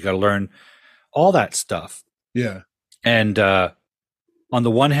marketing. You got to learn all that stuff. Yeah. And on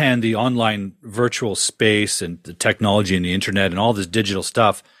the one hand, the online virtual space and the technology and the internet and all this digital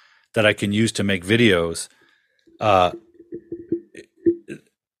stuff that I can use to make videos,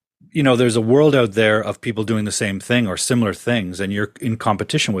 there's a world out there of people doing the same thing or similar things, and you're in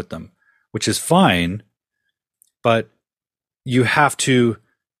competition with them, which is fine, but you have to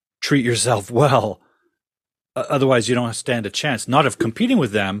treat yourself well. Otherwise, you don't stand a chance, not of competing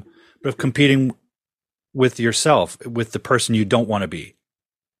with them, but of competing with yourself, with the person you don't want to be.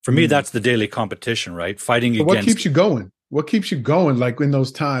 For me, that's the daily competition, right? Fighting against. What keeps you going? What keeps you going? Like in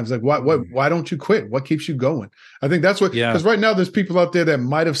those times, like why don't you quit? What keeps you going? I think that's what, because right now there's people out there that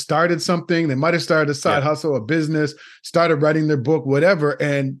might have started something. They might have started a side hustle, a business, started writing their book, whatever.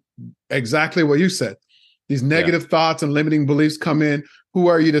 And exactly what you said, these negative thoughts and limiting beliefs come in. Who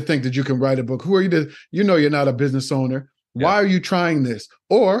are you to think that you can write a book? Who are you to, you're not a business owner. Why are you trying this?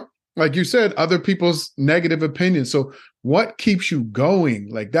 Or like you said, other people's negative opinions. So what keeps you going?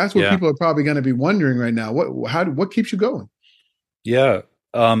 Like that's what people are probably going to be wondering right now. What keeps you going? Yeah.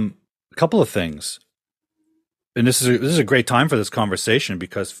 A couple of things. And this is a great time for this conversation,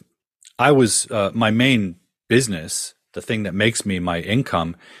 because I was, my main business, the thing that makes me my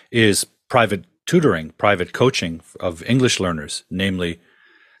income, is private tutoring, private coaching of English learners, namely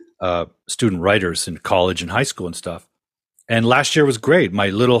student writers in college and high school and stuff. And last year was great. My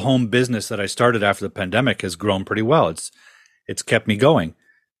little home business that I started after the pandemic has grown pretty well. It's kept me going.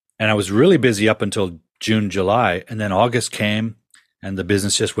 And I was really busy up until June, July, and then August came and the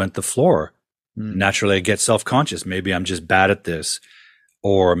business just went the floor. Naturally, I get self-conscious. Maybe I'm just bad at this,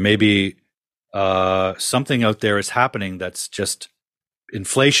 or maybe something out there is happening that's just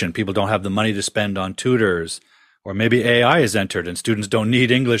inflation. People don't have the money to spend on tutors, or maybe AI has entered and students don't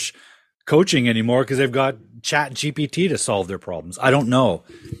need English coaching anymore because they've got Chat GPT to solve their problems. I don't know,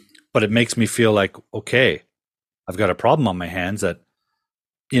 but it makes me feel like, okay, I've got a problem on my hands that,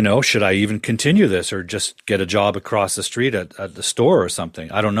 should I even continue this or just get a job across the street at the store or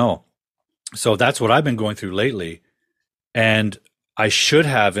something? I don't know. So that's what I've been going through lately. And I should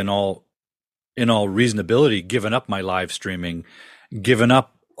have, in all reasonability, given up my live streaming, given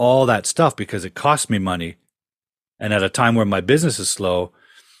up all that stuff because it costs me money. And at a time where my business is slow,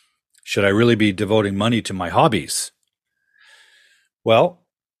 should I really be devoting money to my hobbies? Well,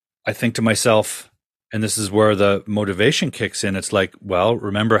 I think to myself, and this is where the motivation kicks in. It's like, well,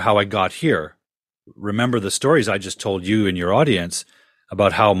 remember how I got here. Remember the stories I just told you and your audience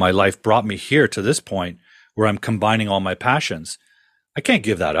about how my life brought me here to this point where I'm combining all my passions. I can't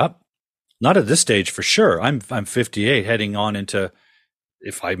give that up. Not at this stage for sure. I'm 58, heading on into,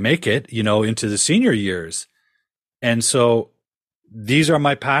 if I make it, into the senior years. And so these are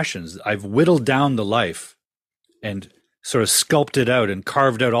my passions. I've whittled down the life and sort of sculpted out and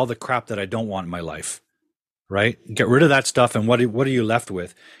carved out all the crap that I don't want in my life. right? Get rid of that stuff, and what are you left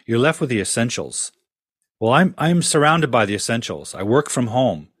with? You're left with the essentials. Well, I'm surrounded by the essentials. I work from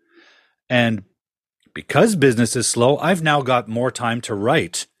home, and because business is slow, I've now got more time to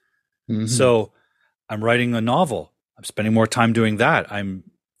write. Mm-hmm. So I'm writing a novel. I'm spending more time doing that. I'm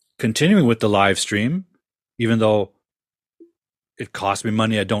continuing with the live stream, even though it costs me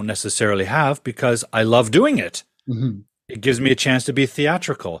money I don't necessarily have, because I love doing it. Mm-hmm. It gives me a chance to be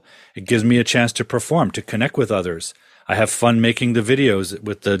theatrical. It gives me a chance to perform, to connect with others. I have fun making the videos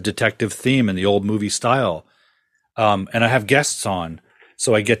with the detective theme and the old movie style. And I have guests on,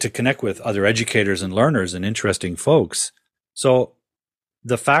 so I get to connect with other educators and learners and interesting folks. So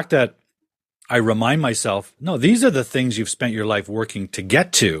the fact that I remind myself, no, these are the things you've spent your life working to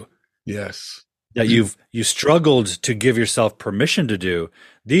get to. Yes. That you struggled to give yourself permission to do.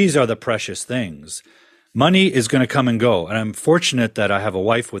 These are the precious things. Money is going to come and go, and I'm fortunate that I have a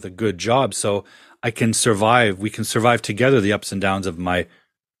wife with a good job, so I can survive. We can survive together the ups and downs of my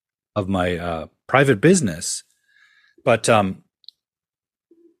private business. But I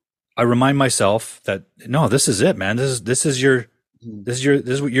remind myself that no, this is it, man. This is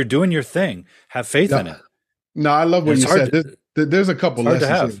what you're doing, your thing. Have faith in it. No, I love what you said. There's a couple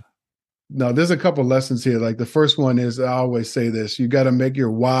lessons here. No, there's a couple lessons here. Like the first one is, I always say this: you got to make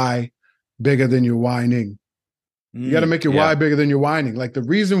your why bigger than your whining. You got to make your why bigger than your whining. Like the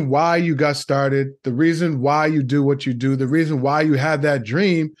reason why you got started, the reason why you do what you do, the reason why you had that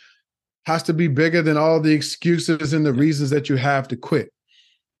dream has to be bigger than all the excuses and the reasons that you have to quit.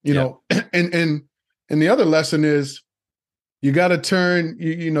 You know, and the other lesson is you got to turn,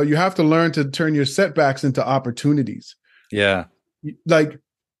 you have to learn to turn your setbacks into opportunities. Yeah. Like,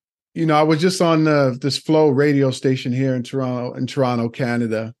 I was just on this Flow radio station here in Toronto,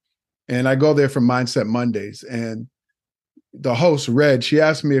 Canada. And I go there for Mindset Mondays. And the host, Red, she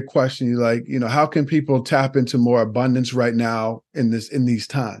asked me a question like, how can people tap into more abundance right now in these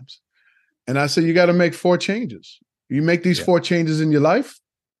times? And I said, you got to make 4 changes. You make these 4 changes in your life's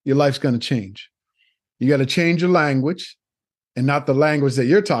going to change. You got to change your language, and not the language that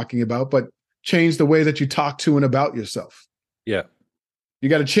you're talking about, but change the way that you talk to and about yourself. Yeah. You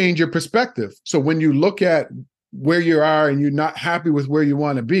got to change your perspective. So when you look at where you are and you're not happy with where you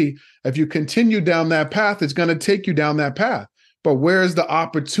want to be, if you continue down that path, it's going to take you down that path. But where's the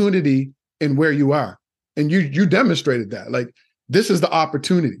opportunity in where you are? And you demonstrated that. Like, this is the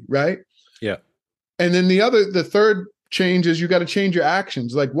opportunity, right? Yeah. And then the third change is you got to change your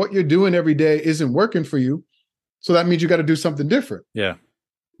actions. Like, what you're doing every day isn't working for you. So that means you got to do something different. Yeah.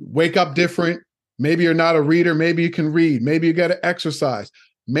 Wake up different. Maybe you're not a reader. Maybe you can read. Maybe you got to exercise.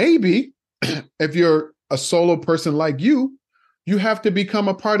 Maybe if you're a solo person like you have to become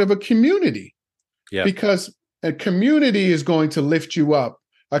a part of a community. Yeah. Because a community is going to lift you up.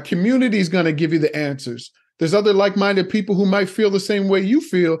 A community is going to give you the answers. There's other like-minded people who might feel the same way you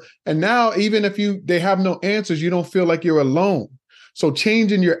feel. And now, even if they have no answers, you don't feel like you're alone. So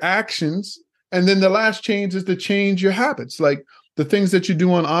changing your actions. And then the last change is to change your habits, like the things that you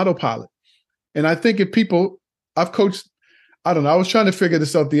do on autopilot. And I think I've coached, I don't know, I was trying to figure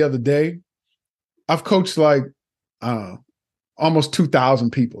this out the other day. I've coached like, I don't know, almost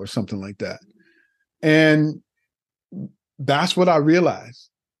 2,000 people or something like that. And that's what I realized.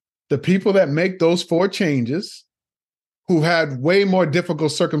 The people that make those 4 changes, who had way more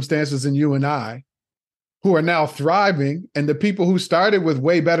difficult circumstances than you and I, who are now thriving, and the people who started with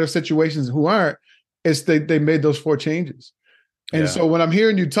way better situations who aren't, they made those 4 changes. And so when I'm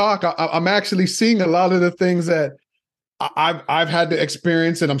hearing you talk, I'm actually seeing a lot of the things that I've had to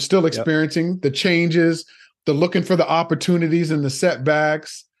experience, and I'm still experiencing, the changes, the looking for the opportunities and the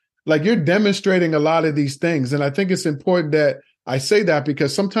setbacks. Like, you're demonstrating a lot of these things. And I think it's important that I say that,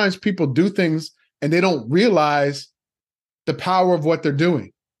 because sometimes people do things and they don't realize the power of what they're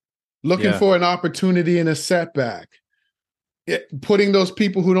doing. Looking for an opportunity in a setback, putting those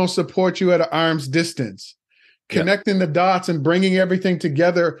people who don't support you at an arm's distance, connecting the dots and bringing everything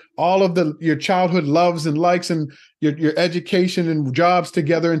together, all of your childhood loves and likes and your education and jobs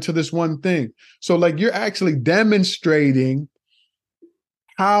together into this one thing. So like, you're actually demonstrating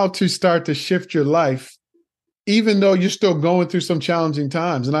how to start to shift your life, even though you're still going through some challenging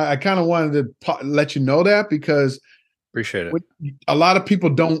times. And I kind of wanted to let you know that, because appreciate it. A lot of people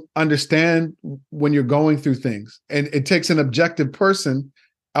don't understand when you're going through things, and it takes an objective person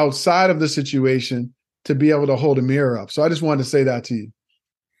outside of the situation to be able to hold a mirror up. So I just wanted to say that to you.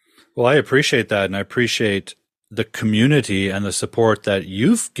 Well, I appreciate that. And I appreciate the community and the support that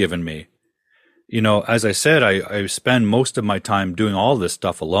you've given me. As I said, I spend most of my time doing all this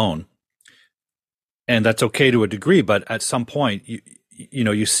stuff alone. And that's okay to a degree, but at some point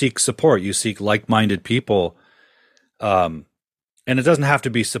you seek support, you seek like-minded people. And it doesn't have to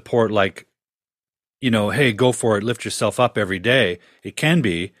be support like, hey, go for it, lift yourself up every day. It can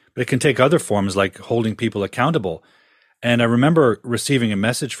be, but it can take other forms like holding people accountable. And I remember receiving a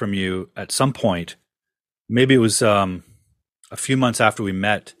message from you at some point, maybe it was a few months after we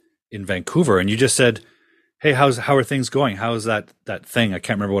met in Vancouver, and you just said, hey, how are things going? How's that thing? I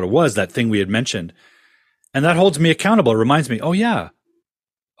can't remember what it was, that thing we had mentioned. And that holds me accountable. It reminds me, oh yeah,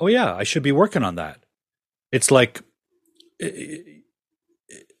 I should be working on that. It's like,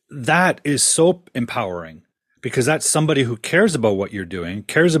 that is so empowering, because that's somebody who cares about what you're doing,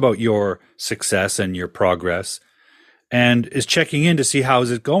 cares about your success and your progress, and is checking in to see how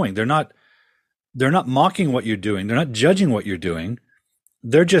is it going. They're not mocking what you're doing. They're not judging what you're doing.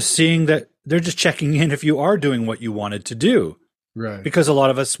 They're just seeing that, they're just checking in if you are doing what you wanted to do. Right. Because a lot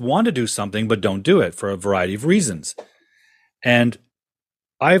of us want to do something but don't do it for a variety of reasons. And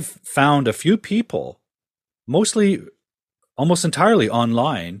I've found a few people, mostly almost entirely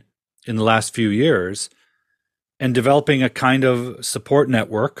online in the last few years, and developing a kind of support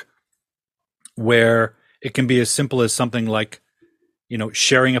network where it can be as simple as something like,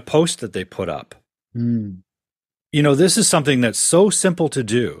 sharing a post that they put up. This is something that's so simple to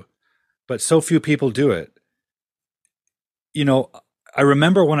do, but so few people do it. I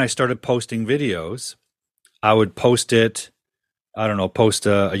remember when I started posting videos, I would post it, post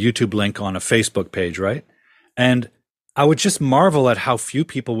a YouTube link on a Facebook page, right? And I would just marvel at how few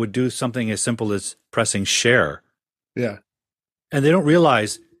people would do something as simple as pressing share. Yeah. And they don't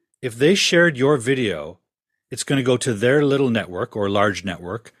realize if they shared your video, it's going to go to their little network or large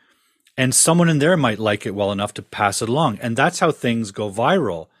network, and someone in there might like it well enough to pass it along. And that's how things go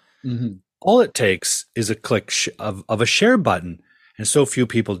viral. Mm-hmm. All it takes is a click of a share button, and so few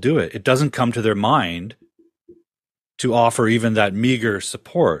people do it. It doesn't come to their mind to offer even that meager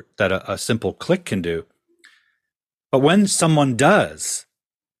support that a simple click can do. But when someone does,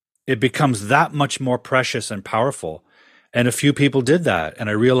 it becomes that much more precious and powerful. And a few people did that. And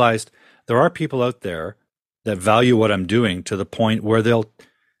I realized there are people out there that value what I'm doing to the point where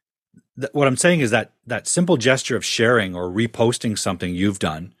what I'm saying is that simple gesture of sharing or reposting something you've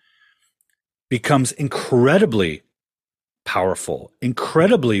done becomes incredibly powerful,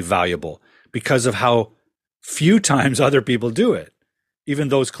 incredibly valuable, because of how few times other people do it, even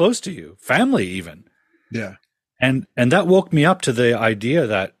those close to you, family even. Yeah. And that woke me up to the idea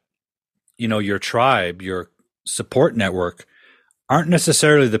that, your tribe, your support network aren't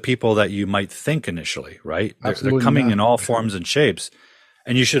necessarily the people that you might think initially, right? They're coming not. In all forms and shapes,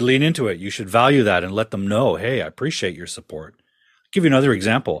 and you should lean into it. You should value that and let them know, hey, I appreciate your support. I'll give you another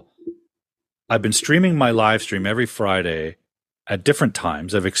example. I've been streaming my live stream every Friday at different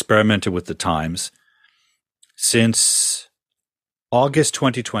times. I've experimented with the times since August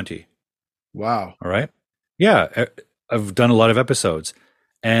 2020. Wow. All right. Yeah, I've done a lot of episodes,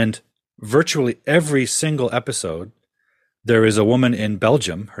 and virtually every single episode, there is a woman in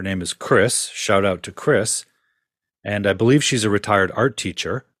Belgium. Her name is Chris. Shout out to Chris. And I believe she's a retired art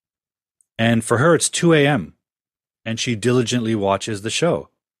teacher. And for her, it's 2 a.m. And she diligently watches the show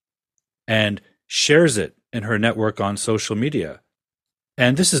and shares it in her network on social media.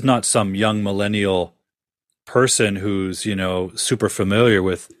 And this is not some young millennial person who's, super familiar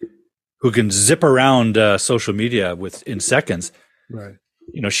with, who can zip around social media in seconds. Right.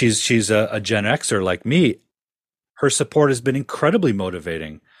 She's a Gen Xer like me. Her support has been incredibly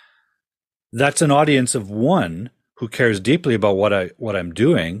motivating. That's an audience of one who cares deeply about what I'm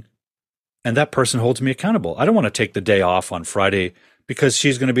doing, and that person holds me accountable. I don't want to take the day off on Friday because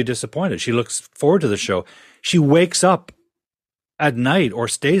she's going to be disappointed. She looks forward to the show. She wakes up at night or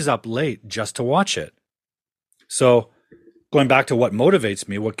stays up late just to watch it. So going back to what motivates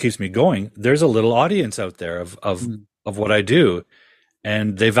me, what keeps me going, there's a little audience out there of what I do,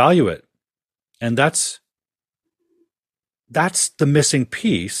 and they value it. And that's the missing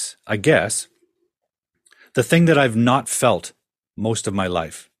piece, I guess. The thing that I've not felt most of my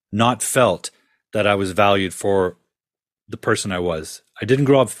life, not felt that I was valued for the person I was. I didn't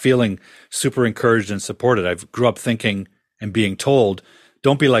grow up feeling super encouraged and supported. I grew up thinking and being told,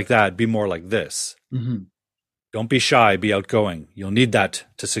 don't be like that, be more like this. Mm-hmm. Don't be shy, be outgoing. You'll need that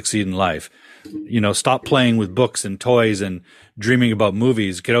to succeed in life. Stop playing with books and toys and dreaming about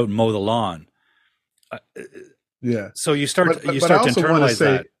movies. Get out and mow the lawn. Yeah. So you start to internalize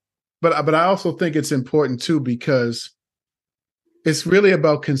that. But I also think it's important too, because it's really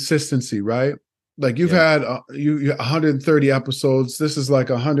about consistency, right? Like you've had 130 episodes. This is like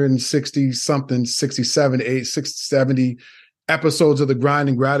 160 something, 67, 70 episodes of the Grind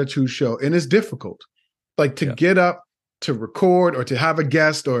and Gratitude Show. And it's difficult. Like to get up to record or to have a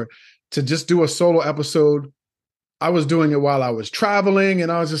guest or to just do a solo episode, I was doing it while I was traveling.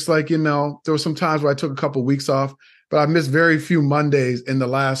 And I was just like, there were some times where I took a couple of weeks off, but I missed very few Mondays in the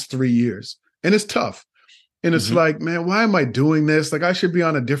last 3 years. And it's tough. And it's like, man, why am I doing this? Like, I should be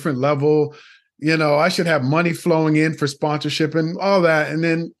on a different level. I should have money flowing in for sponsorship and all that. And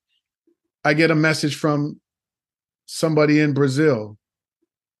then I get a message from somebody in Brazil,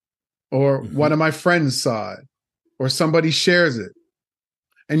 or one of my friends saw it, or somebody shares it.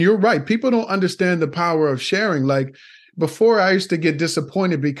 And you're right. People don't understand the power of sharing. Like, before, I used to get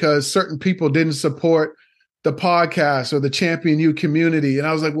disappointed because certain people didn't support the podcast or the Champion You community. And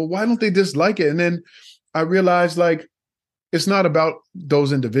I was like, well, why don't they dislike it? And then I realized, like, it's not about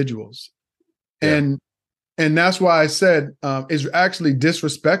those individuals. Yeah. And that's why I said it's actually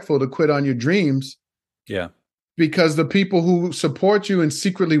disrespectful to quit on your dreams. Yeah. Because the people who support you and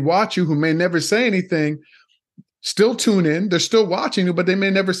secretly watch you, who may never say anything, still tune in. They're still watching you, but they may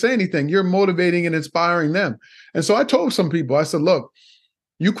never say anything. You're motivating and inspiring them. And so I told some people, I said, look,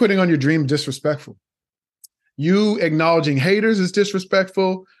 you quitting on your dream is disrespectful. You acknowledging haters is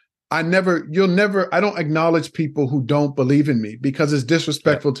disrespectful. I don't acknowledge people who don't believe in me, because it's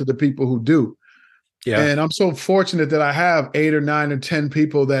disrespectful to the people who do. Yeah. And I'm so fortunate that I have 8 or 9 or 10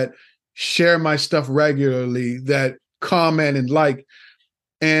 people that share my stuff regularly, that comment and like.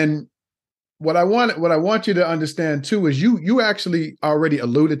 And what I want you to understand too is you actually already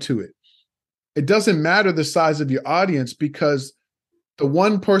alluded to it. It doesn't matter the size of your audience, because the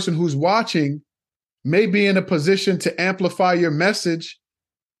one person who's watching may be in a position to amplify your message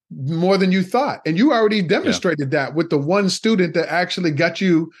more than you thought. And you already demonstrated that with the one student that actually got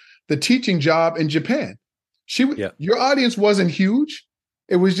you the teaching job in Japan. Your audience wasn't huge.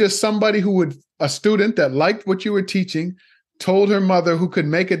 It was just somebody a student that liked what you were teaching, told her mother, who could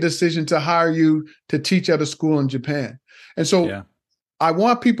make a decision to hire you to teach at a school in Japan. And so I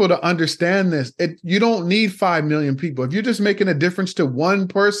want people to understand this. You don't need 5 million people. If you're just making a difference to one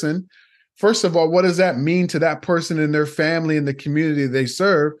person, first of all, what does that mean to that person and their family and the community they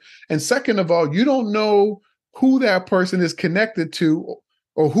serve? And second of all, you don't know who that person is connected to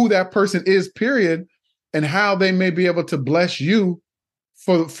or who that person is, period, and how they may be able to bless you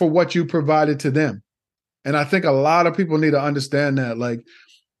for what you provided to them. And I think a lot of people need to understand that. Like,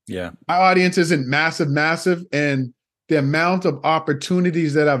 my audience isn't massive. And the amount of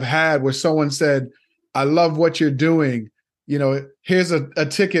opportunities that I've had where someone said, I love what you're doing. Here's a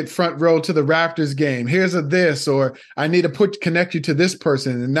ticket front row to the Raptors game. Here's this, or I need to connect you to this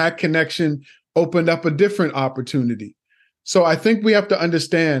person. And that connection opened up a different opportunity. So I think we have to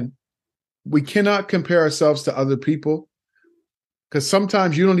understand we cannot compare ourselves to other people, because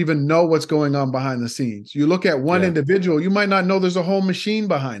sometimes you don't even know what's going on behind the scenes. You look at one individual, you might not know there's a whole machine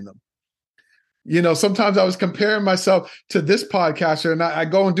behind them. Sometimes I was comparing myself to this podcaster, and I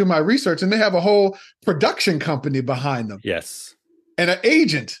go and do my research, and they have a whole production company behind them. Yes. And an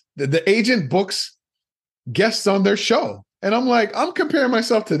agent. The agent books guests on their show. And I'm like, I'm comparing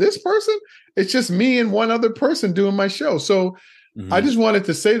myself to this person? It's just me and one other person doing my show. So I just wanted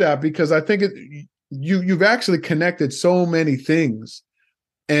to say that, because I think you've actually connected so many things,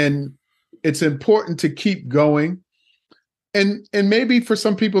 and it's important to keep going. And maybe for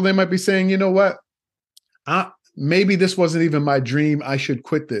some people, they might be saying, you know what, maybe this wasn't even my dream. I should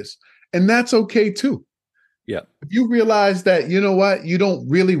quit this. And that's okay too. Yeah. If you realize that, you know what, you don't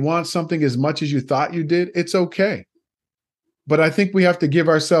really want something as much as you thought you did, it's okay. But I think we have to give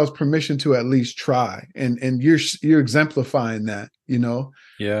ourselves permission to at least try. And you're exemplifying that,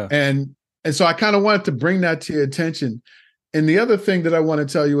 Yeah. And so I kind of wanted to bring that to your attention. And the other thing that I want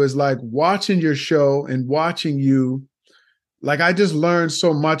to tell you is, like, watching your show and watching you, like, I just learned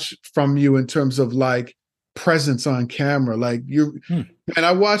so much from you in terms of, like, presence on camera. Like, and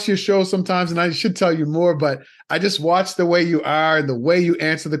I watch your show sometimes, and I should tell you more, but I just watch the way you are and the way you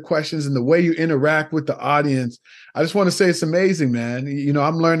answer the questions and the way you interact with the audience. I just want to say it's amazing, man.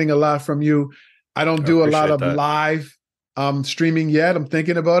 I'm learning a lot from you. I don't do a lot of live streaming yet. I'm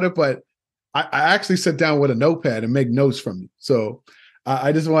thinking about it, but I actually sit down with a notepad and make notes from you. So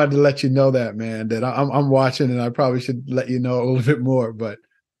I just wanted to let you know that, man, that I'm watching, and I probably should let you know a little bit more, but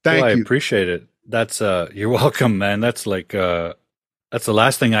thank you. I appreciate it. That's you're welcome, man. That's like that's the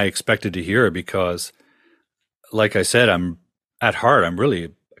last thing I expected to hear, because, like I said, at heart, I'm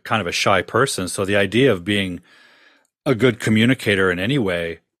really kind of a shy person. So the idea of being a good communicator in any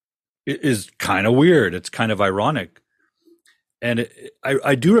way is kind of weird. It's kind of ironic. And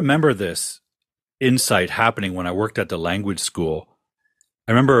I do remember this insight happening when I worked at the language school.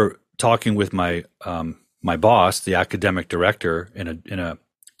 I remember talking with my my boss, the academic director, in a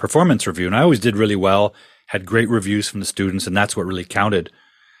performance review, and I always did really well, had great reviews from the students, and that's what really counted.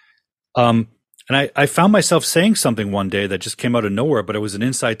 And I found myself saying something one day that just came out of nowhere, but it was an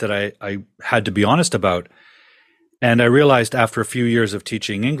insight that I had to be honest about. And I realized after a few years of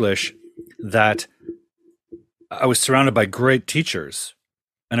teaching English that I was surrounded by great teachers.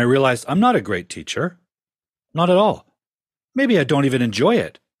 And I realized I'm not a great teacher. Not at all. Maybe I don't even enjoy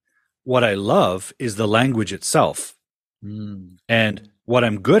it. What I love is the language itself. And what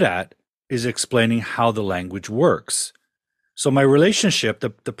I'm good at is explaining how the language works. So my relationship,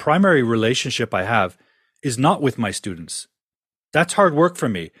 the primary relationship I have is not with my students. That's hard work for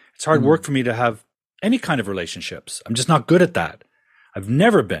me. It's hard work for me to have any kind of relationships. I'm just not good at that. I've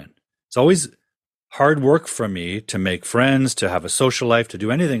never been. It's always hard work for me to make friends, to have a social life, to do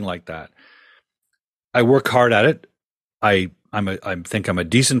anything like that. I work hard at it. I think I'm a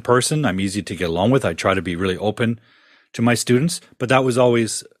decent person. I'm easy to get along with. I try to be really open to my students, but that was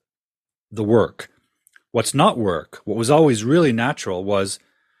always the work. What's not work, what was always really natural was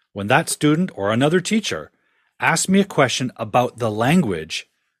when that student or another teacher asked me a question about the language,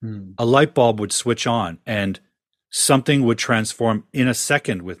 a light bulb would switch on and something would transform in a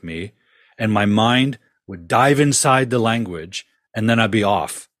second with me, and my mind would dive inside the language, and then I'd be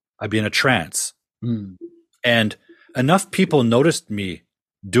off. I'd be in a trance. And enough people noticed me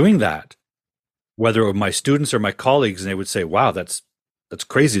doing that, whether it were my students or my colleagues, and they would say, wow, that's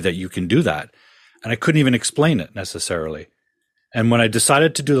crazy that you can do that. And I couldn't even explain it necessarily. And when I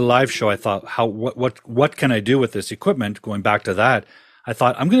decided to do the live show, I thought, what can I do with this equipment? Going back to that, I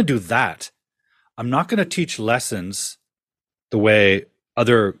thought, I'm going to do that. I'm not going to teach lessons the way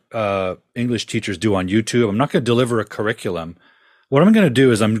other English teachers do on YouTube. I'm not going to deliver a curriculum. What I'm going to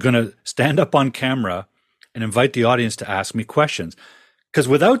do is I'm going to stand up on camera and invite the audience to ask me questions. Because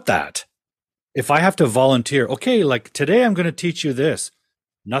without that, if I have to volunteer, okay, like today I'm going to teach you this,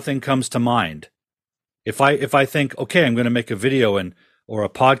 nothing comes to mind. If I think, okay, I'm going to make a video or a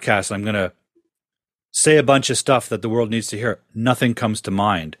podcast, I'm going to say a bunch of stuff that the world needs to hear, nothing comes to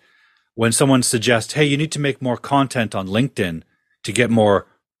mind. When someone suggests, hey, you need to make more content on LinkedIn to get more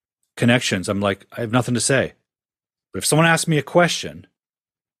connections, I'm like, I have nothing to say. But if someone asks me a question,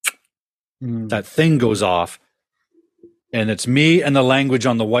 that thing goes off, and it's me and the language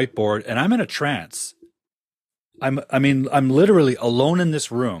on the whiteboard, and I'm in a trance. I'm literally alone in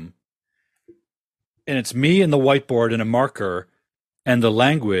this room, and it's me and the whiteboard and a marker and the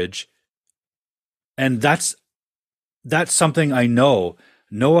language, and that's something I know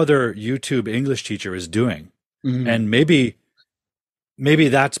no other YouTube English teacher is doing. And maybe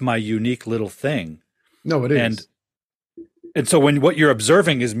that's my unique little thing. No, it is. And so when what you're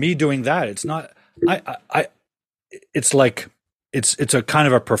observing is me doing that, it's not, it's like, it's a kind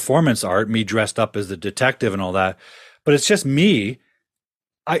of a performance art, me dressed up as the detective and all that, but it's just me.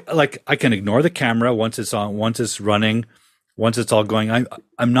 I can ignore the camera once it's on, once it's running, once it's all going.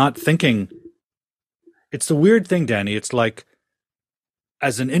 I'm not thinking. It's the weird thing, Danny. It's like,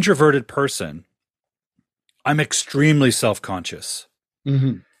 as an introverted person, I'm extremely self-conscious.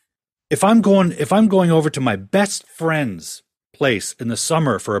 If I'm going over to my best friend's place in the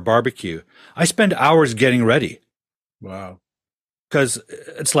summer for a barbecue, I spend hours getting ready. Wow. Because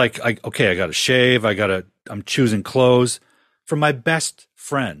it's like, I got to shave. I'm choosing clothes for my best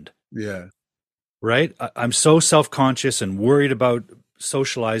friend. Yeah. Right. I'm so self-conscious and worried about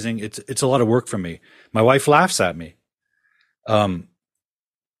socializing. It's a lot of work for me. My wife laughs at me.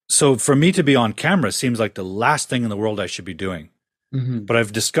 So for me to be on camera seems like the last thing in the world I should be doing. But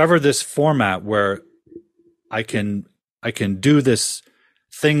I've discovered this format where I can do this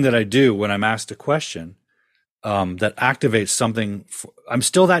thing that I do when I'm asked a question that activates something. I'm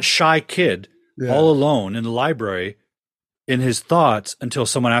still that shy kid all alone in the library in his thoughts until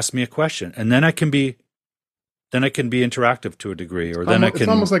someone asks me a question, and then I can be interactive to a degree, or then it's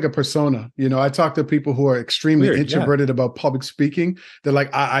almost like a persona. You know, I talk to people who are extremely introverted about public speaking. They're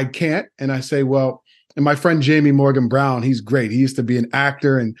like, I can't. And I say, well, and my friend Jamie Morgan Brown, he's great. He used to be an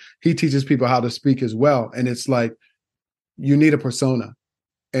actor and he teaches people how to speak as well. And it's like, you need a persona.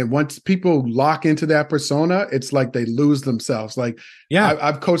 And once people lock into that persona, it's like they lose themselves. Like,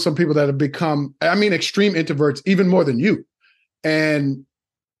 I've coached some people that have become, extreme introverts, even more than you. And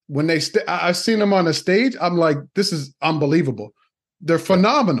when I've seen them on a stage, I'm like, this is unbelievable. They're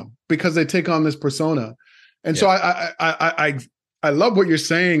phenomenal because they take on this persona. And so I love what you're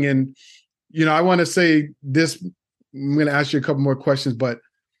saying. And, you know, I want to say this, I'm going to ask you a couple more questions, but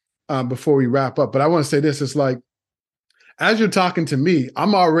before we wrap up, but I want to say this, it's like, as you're talking to me,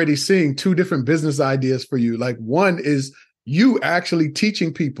 I'm already seeing two different business ideas for you. Like, one is you actually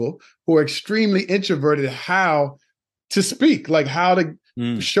teaching people who are extremely introverted how to speak, like how to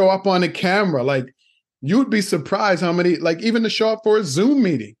show up on the camera. Like, you would be surprised how many, like even to show up for a Zoom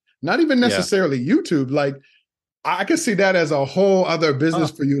meeting, not even Yeah. necessarily YouTube. Like I could see that as a whole other business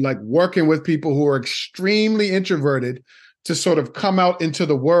Huh. for you, like working with people who are extremely introverted to sort of come out into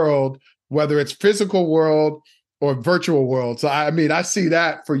the world, whether it's physical world or virtual world. So I mean, I see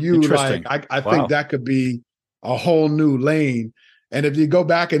that for you. Like Interesting. I think Wow. that could be a whole new lane. And if you go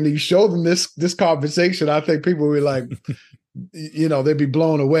back and you show them this conversation, I think people will be like, they'd be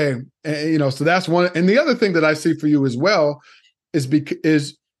blown away. And, so that's one. And the other thing that I see for you as well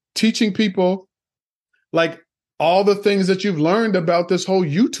is teaching people like all the things that you've learned about this whole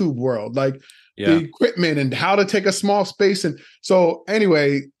YouTube world, like the Yeah. equipment and how to take a small space. And so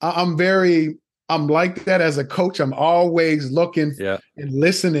anyway, I'm like that as a coach. I'm always looking Yeah. and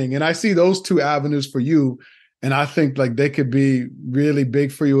listening. And I see those two avenues for you. And I think like they could be really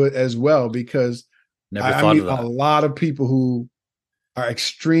big for you as well, because Never I thought meet of a that. lot of people who are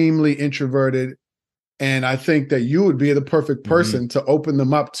extremely introverted. And I think that you would be the perfect Hmm. person to open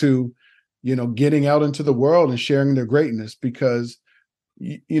them up to, getting out into the world and sharing their greatness, because,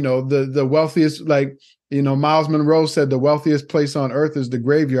 the wealthiest, like, Miles Monroe said, the wealthiest place on earth is the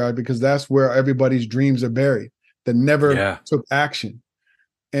graveyard, because that's where everybody's dreams are buried that never Yeah. took action.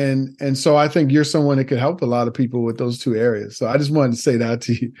 And so I think you're someone that could help a lot of people with those two areas. So I just wanted to say that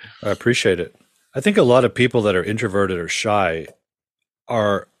to you. I appreciate it. I think a lot of people that are introverted or shy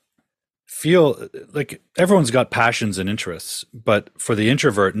are feel like everyone's got passions and interests, but for the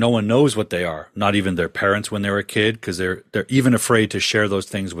introvert, no one knows what they are. Not even their parents when they were a kid, because they're even afraid to share those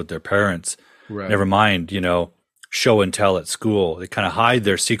things with their parents. Right. Never mind, show and tell at school. They kind of hide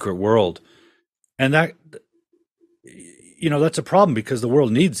their secret world, and that's a problem because the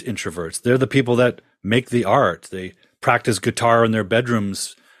world needs introverts. They're the people that make the art. They practice guitar in their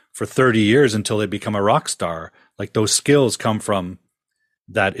bedrooms for 30 years until they become a rock star. Like those skills come from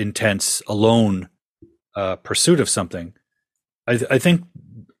that intense alone pursuit of something. I think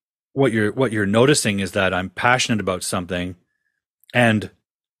what you're noticing is that I'm passionate about something, and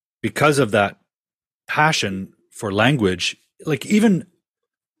because of that passion for language, like even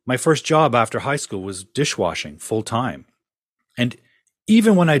my first job after high school was dishwashing full time, and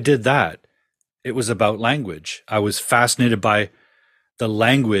even when I did that, it was about language. I was fascinated by the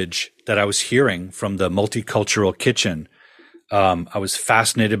language that I was hearing from the multicultural kitchen. I was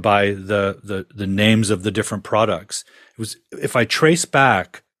fascinated by the names of the different products. It was, if I trace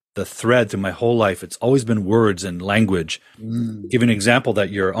back the thread through my whole life, it's always been words and language. Give an example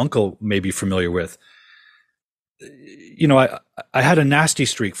that your uncle may be familiar with. I had a nasty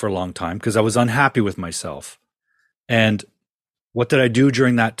streak for a long time because I was unhappy with myself. And what did I do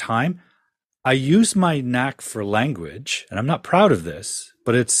during that time? I used my knack for language, and I'm not proud of this,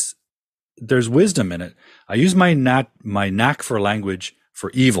 but there's wisdom in it. I use my knack for language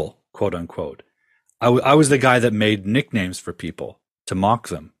for evil, quote unquote. I was the guy that made nicknames for people to mock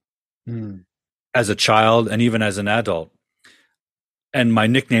them as a child and even as an adult. And my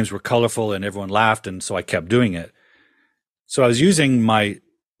nicknames were colorful and everyone laughed, and so I kept doing it. So I was using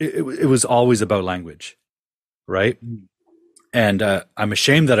it was always about language, right? And I'm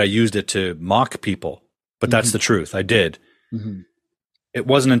ashamed that I used it to mock people, but that's the truth. I did. It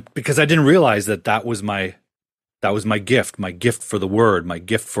wasn't because I didn't realize that was my gift for the word, my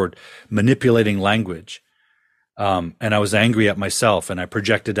gift for manipulating language. And I was angry at myself, and I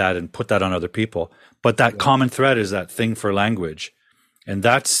projected that and put that on other people. But that common thread is that thing for language. And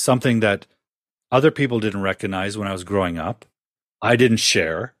that's something that other people didn't recognize when I was growing up. I didn't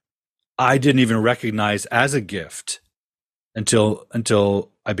share. I didn't even recognize as a gift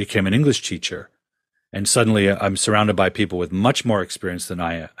until I became an English teacher. And suddenly I'm surrounded by people with much more experience than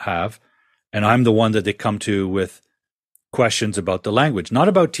I have. And I'm the one that they come to with questions about the language, not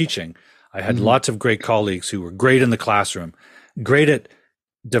about teaching. I had lots of great colleagues who were great in the classroom, great at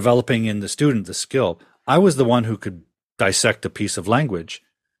developing in the student the skill. I was the one who could dissect a piece of language.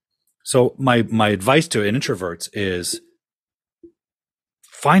 So my advice to introverts is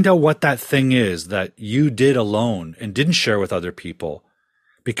find out what that thing is that you did alone and didn't share with other people.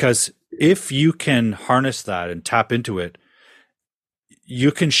 Because if you can harness that and tap into it,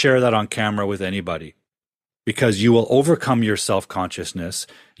 you can share that on camera with anybody, because you will overcome your self-consciousness.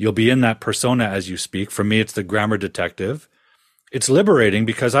 You'll be in that persona as you speak. For me, it's the grammar detective. It's liberating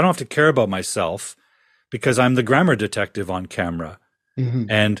because I don't have to care about myself, because I'm the grammar detective on camera.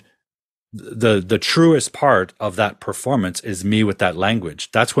 And the truest part of that performance is me with that language.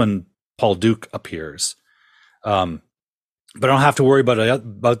 That's when Paul Duke appears. But I don't have to worry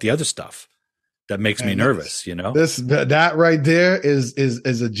about the other stuff that makes me nervous, That right there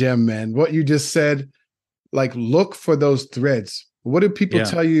is a gem, man. What you just said, like look for those threads. What do people Yeah.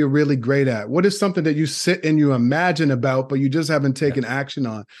 tell you you're really great at? What is something that you sit and you imagine about, but you just haven't taken action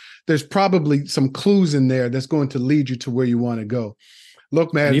on? There's probably some clues in there that's going to lead you to where you want to go. Look,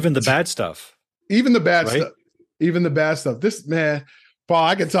 And man, even the bad stuff, even the bad right? stuff, even the bad stuff. This man, Paul,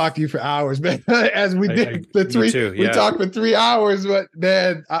 I could talk to you for hours, man. As we did Me too. we Yeah. talked for 3 hours, but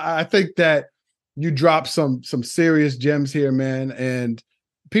man, I think that you dropped some serious gems here, man. And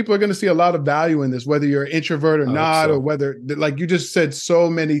people are going to see a lot of value in this, whether you're an introvert or I hope not, or so. whether, like you just said, so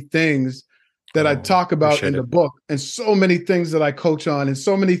many things that I talk about in Appreciate the it. book, and so many things that I coach on, and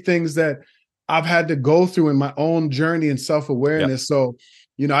so many things that I've had to go through in my own journey and self-awareness. So,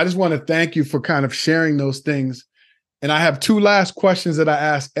 I just want to thank you for kind of sharing those things. And I have two last questions that I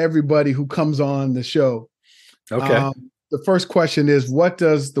ask everybody who comes on the show. Okay. The first question is, what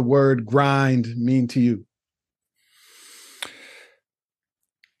does the word grind mean to you?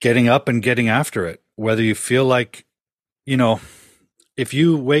 Getting up and getting after it, whether you feel like, if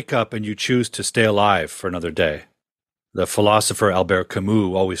you wake up and you choose to stay alive for another day, the philosopher Albert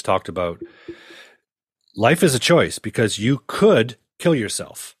Camus always talked about life is a choice because you could kill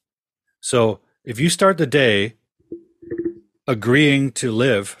yourself. So if you start the day agreeing to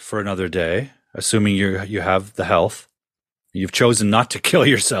live for another day, assuming you have the health, you've chosen not to kill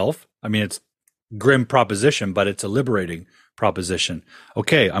yourself. I mean, it's a grim proposition, but it's a liberating proposition.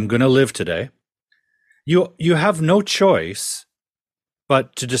 Okay, I'm going to live today. You have no choice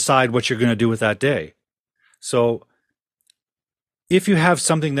but to decide what you're going to do with that day. So if you have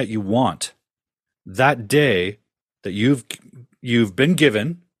something that you want, that day that you've been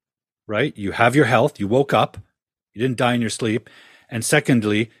given, right? You have your health, you woke up, you didn't die in your sleep. And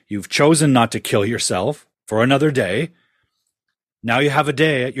secondly, you've chosen not to kill yourself for another day. Now you have a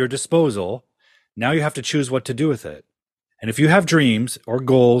day at your disposal. Now you have to choose what to do with it. And if you have dreams or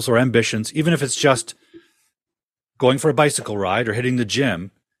goals or ambitions, even if it's just going for a bicycle ride or hitting the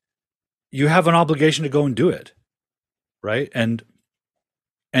gym, you have an obligation to go and do it, right? And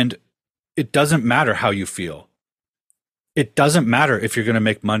it doesn't matter how you feel. It doesn't matter if you're going to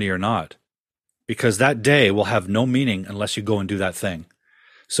make money or not, because that day will have no meaning unless you go and do that thing.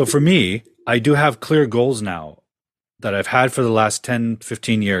 So for me, I do have clear goals now that I've had for the last 10,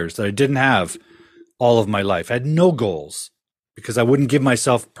 15 years that I didn't have all of my life. I had no goals because I wouldn't give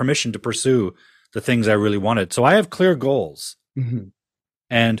myself permission to pursue the things I really wanted. So I have clear goals. Mm-hmm.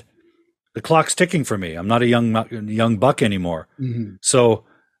 And the clock's ticking for me. I'm not a young buck anymore. Mm-hmm. So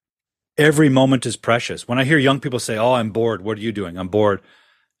every moment is precious. When I hear young people say, "Oh, I'm bored. What are you doing?" I'm bored.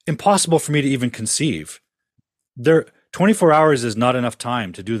 Impossible for me to even conceive. 24 hours is not enough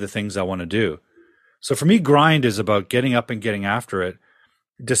time to do the things I want to do. So for me, grind is about getting up and getting after it,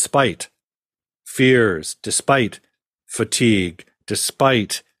 despite fears, despite fatigue,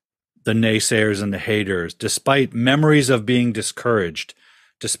 despite the naysayers and the haters, despite memories of being discouraged,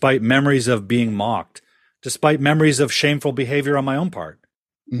 despite memories of being mocked, despite memories of shameful behavior on my own part,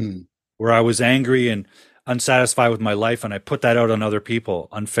 where I was angry and unsatisfied with my life and I put that out on other people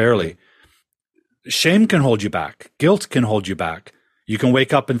unfairly. Shame can hold you back. Guilt can hold you back. You can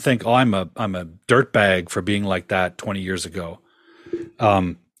wake up and think, "Oh, I'm a dirtbag for being like that 20 years ago."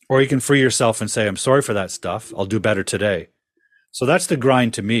 Or you can free yourself and say, "I'm sorry for that stuff. I'll do better today." So that's the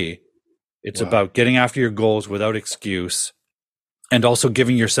grind to me. It's about getting after your goals without excuse, and also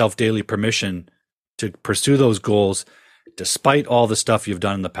giving yourself daily permission to pursue those goals despite all the stuff you've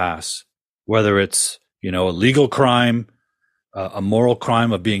done in the past, whether it's, a legal crime, a moral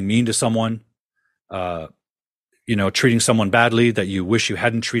crime of being mean to someone, treating someone badly that you wish you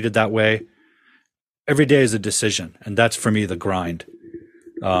hadn't treated that way. Every day is a decision, and that's for me the grind.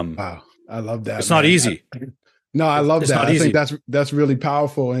 Wow, I love that. It's not easy. No, I love that. I easy. think that's really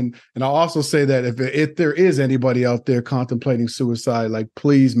powerful. And I'll also say that if there is anybody out there contemplating suicide, like,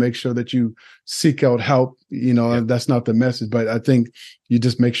 please make sure that you seek out help. That's not the message, but I think you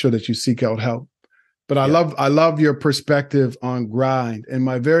just make sure that you seek out help. But I love your perspective on grind. And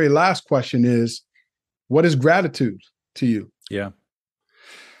my very last question is, what is gratitude to you? Yeah.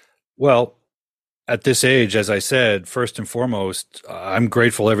 Well, at this age, as I said, first and foremost, I'm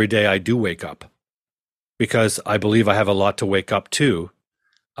grateful every day I do wake up, because I believe I have a lot to wake up to.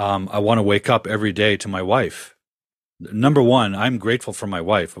 I want to wake up every day to my wife. Number one, I'm grateful for my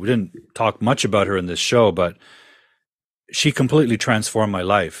wife. We didn't talk much about her in this show, but she completely transformed my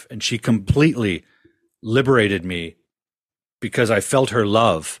life, and she completely liberated me because I felt her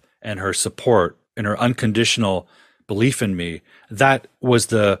love and her support and her unconditional belief in me. That was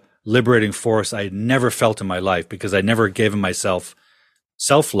the liberating force I had never felt in my life, because I never gave myself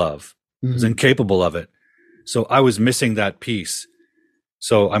self-love. I was incapable of it. So I was missing that piece.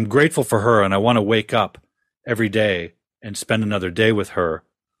 So I'm grateful for her, and I want to wake up every day and spend another day with her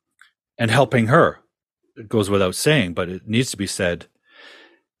and helping her. It goes without saying, but it needs to be said.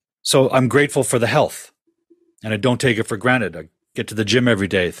 So I'm grateful for the health, and I don't take it for granted. I get to the gym every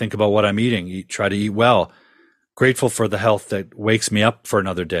day, think about what I'm eating, try to eat well. Grateful for the health that wakes me up for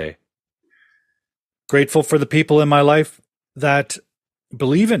another day. Grateful for the people in my life that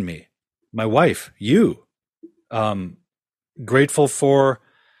believe in me. My wife, you. Grateful for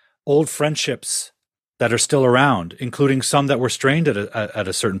old friendships that are still around, including some that were strained at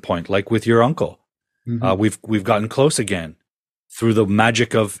a certain point, like with your uncle. Mm-hmm. We've gotten close again through the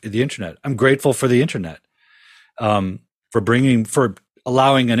magic of the internet. I'm grateful for the internet, for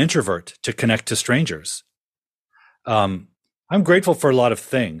allowing an introvert to connect to strangers. I'm grateful for a lot of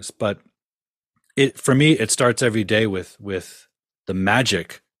things, but for me, it starts every day with the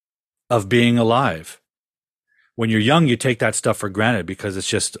magic of being alive. When you're young, you take that stuff for granted because it's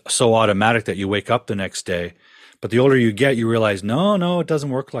just so automatic that you wake up the next day. But the older you get, you realize, no, it doesn't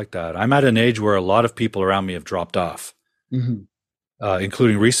work like that. I'm at an age where a lot of people around me have dropped off,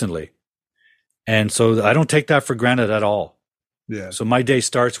 including recently. And so I don't take that for granted at all. Yeah. So my day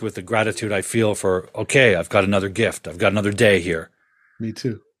starts with the gratitude I feel for, okay, I've got another gift. I've got another day here. Me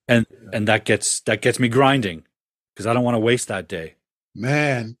too. And that gets me grinding because I don't want to waste that day.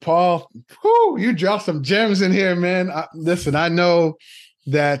 Man, Paul, you dropped some gems in here, man. Listen, I know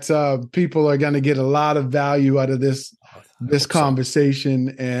that people are going to get a lot of value out of this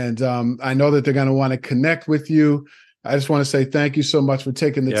conversation, and I know that they're going to want to connect with you. I just want to say thank you so much for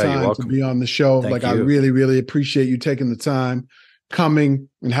taking the time to be on the show. Thank you. I really, really appreciate you taking the time, coming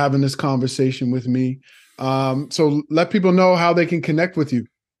and having this conversation with me. So let people know how they can connect with you.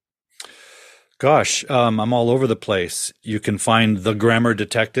 Gosh, I'm all over the place. You can find The Grammar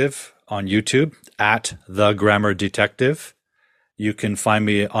Detective on YouTube at The Grammar Detective. You can find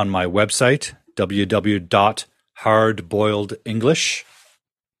me on my website,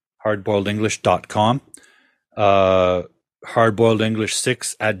 hardboiledenglish.com.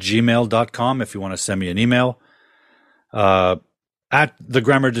 hardboiledenglish6@gmail.com if you want to send me an email. At The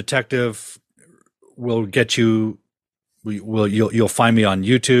Grammar Detective will get you. You'll find me on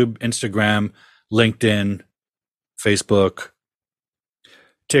YouTube, Instagram, LinkedIn, Facebook,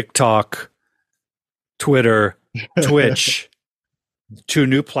 TikTok, Twitter, Twitch. 2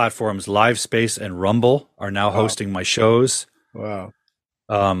 new platforms, LiveSpace and Rumble, are now hosting my shows. Wow.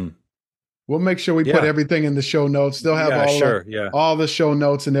 We'll make sure we put everything in the show notes. They'll have all the show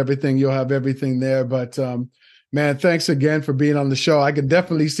notes and everything. You'll have everything there. But man, thanks again for being on the show. I can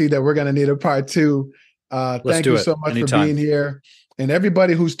definitely see that we're going to need a part 2. Thank you so much for being here. And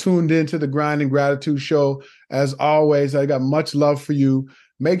everybody who's tuned into the Grind and Gratitude show, as always, I got much love for you.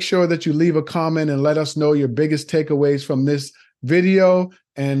 Make sure that you leave a comment and let us know your biggest takeaways from this video,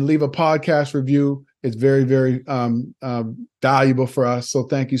 and leave a podcast review. It's very, very valuable for us. So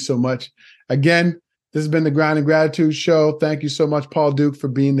thank you so much. Again, this has been the Grind and Gratitude show. Thank you so much, Paul Duke, for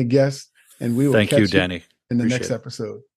being the guest. And we will catch you, Danny, in the next episode.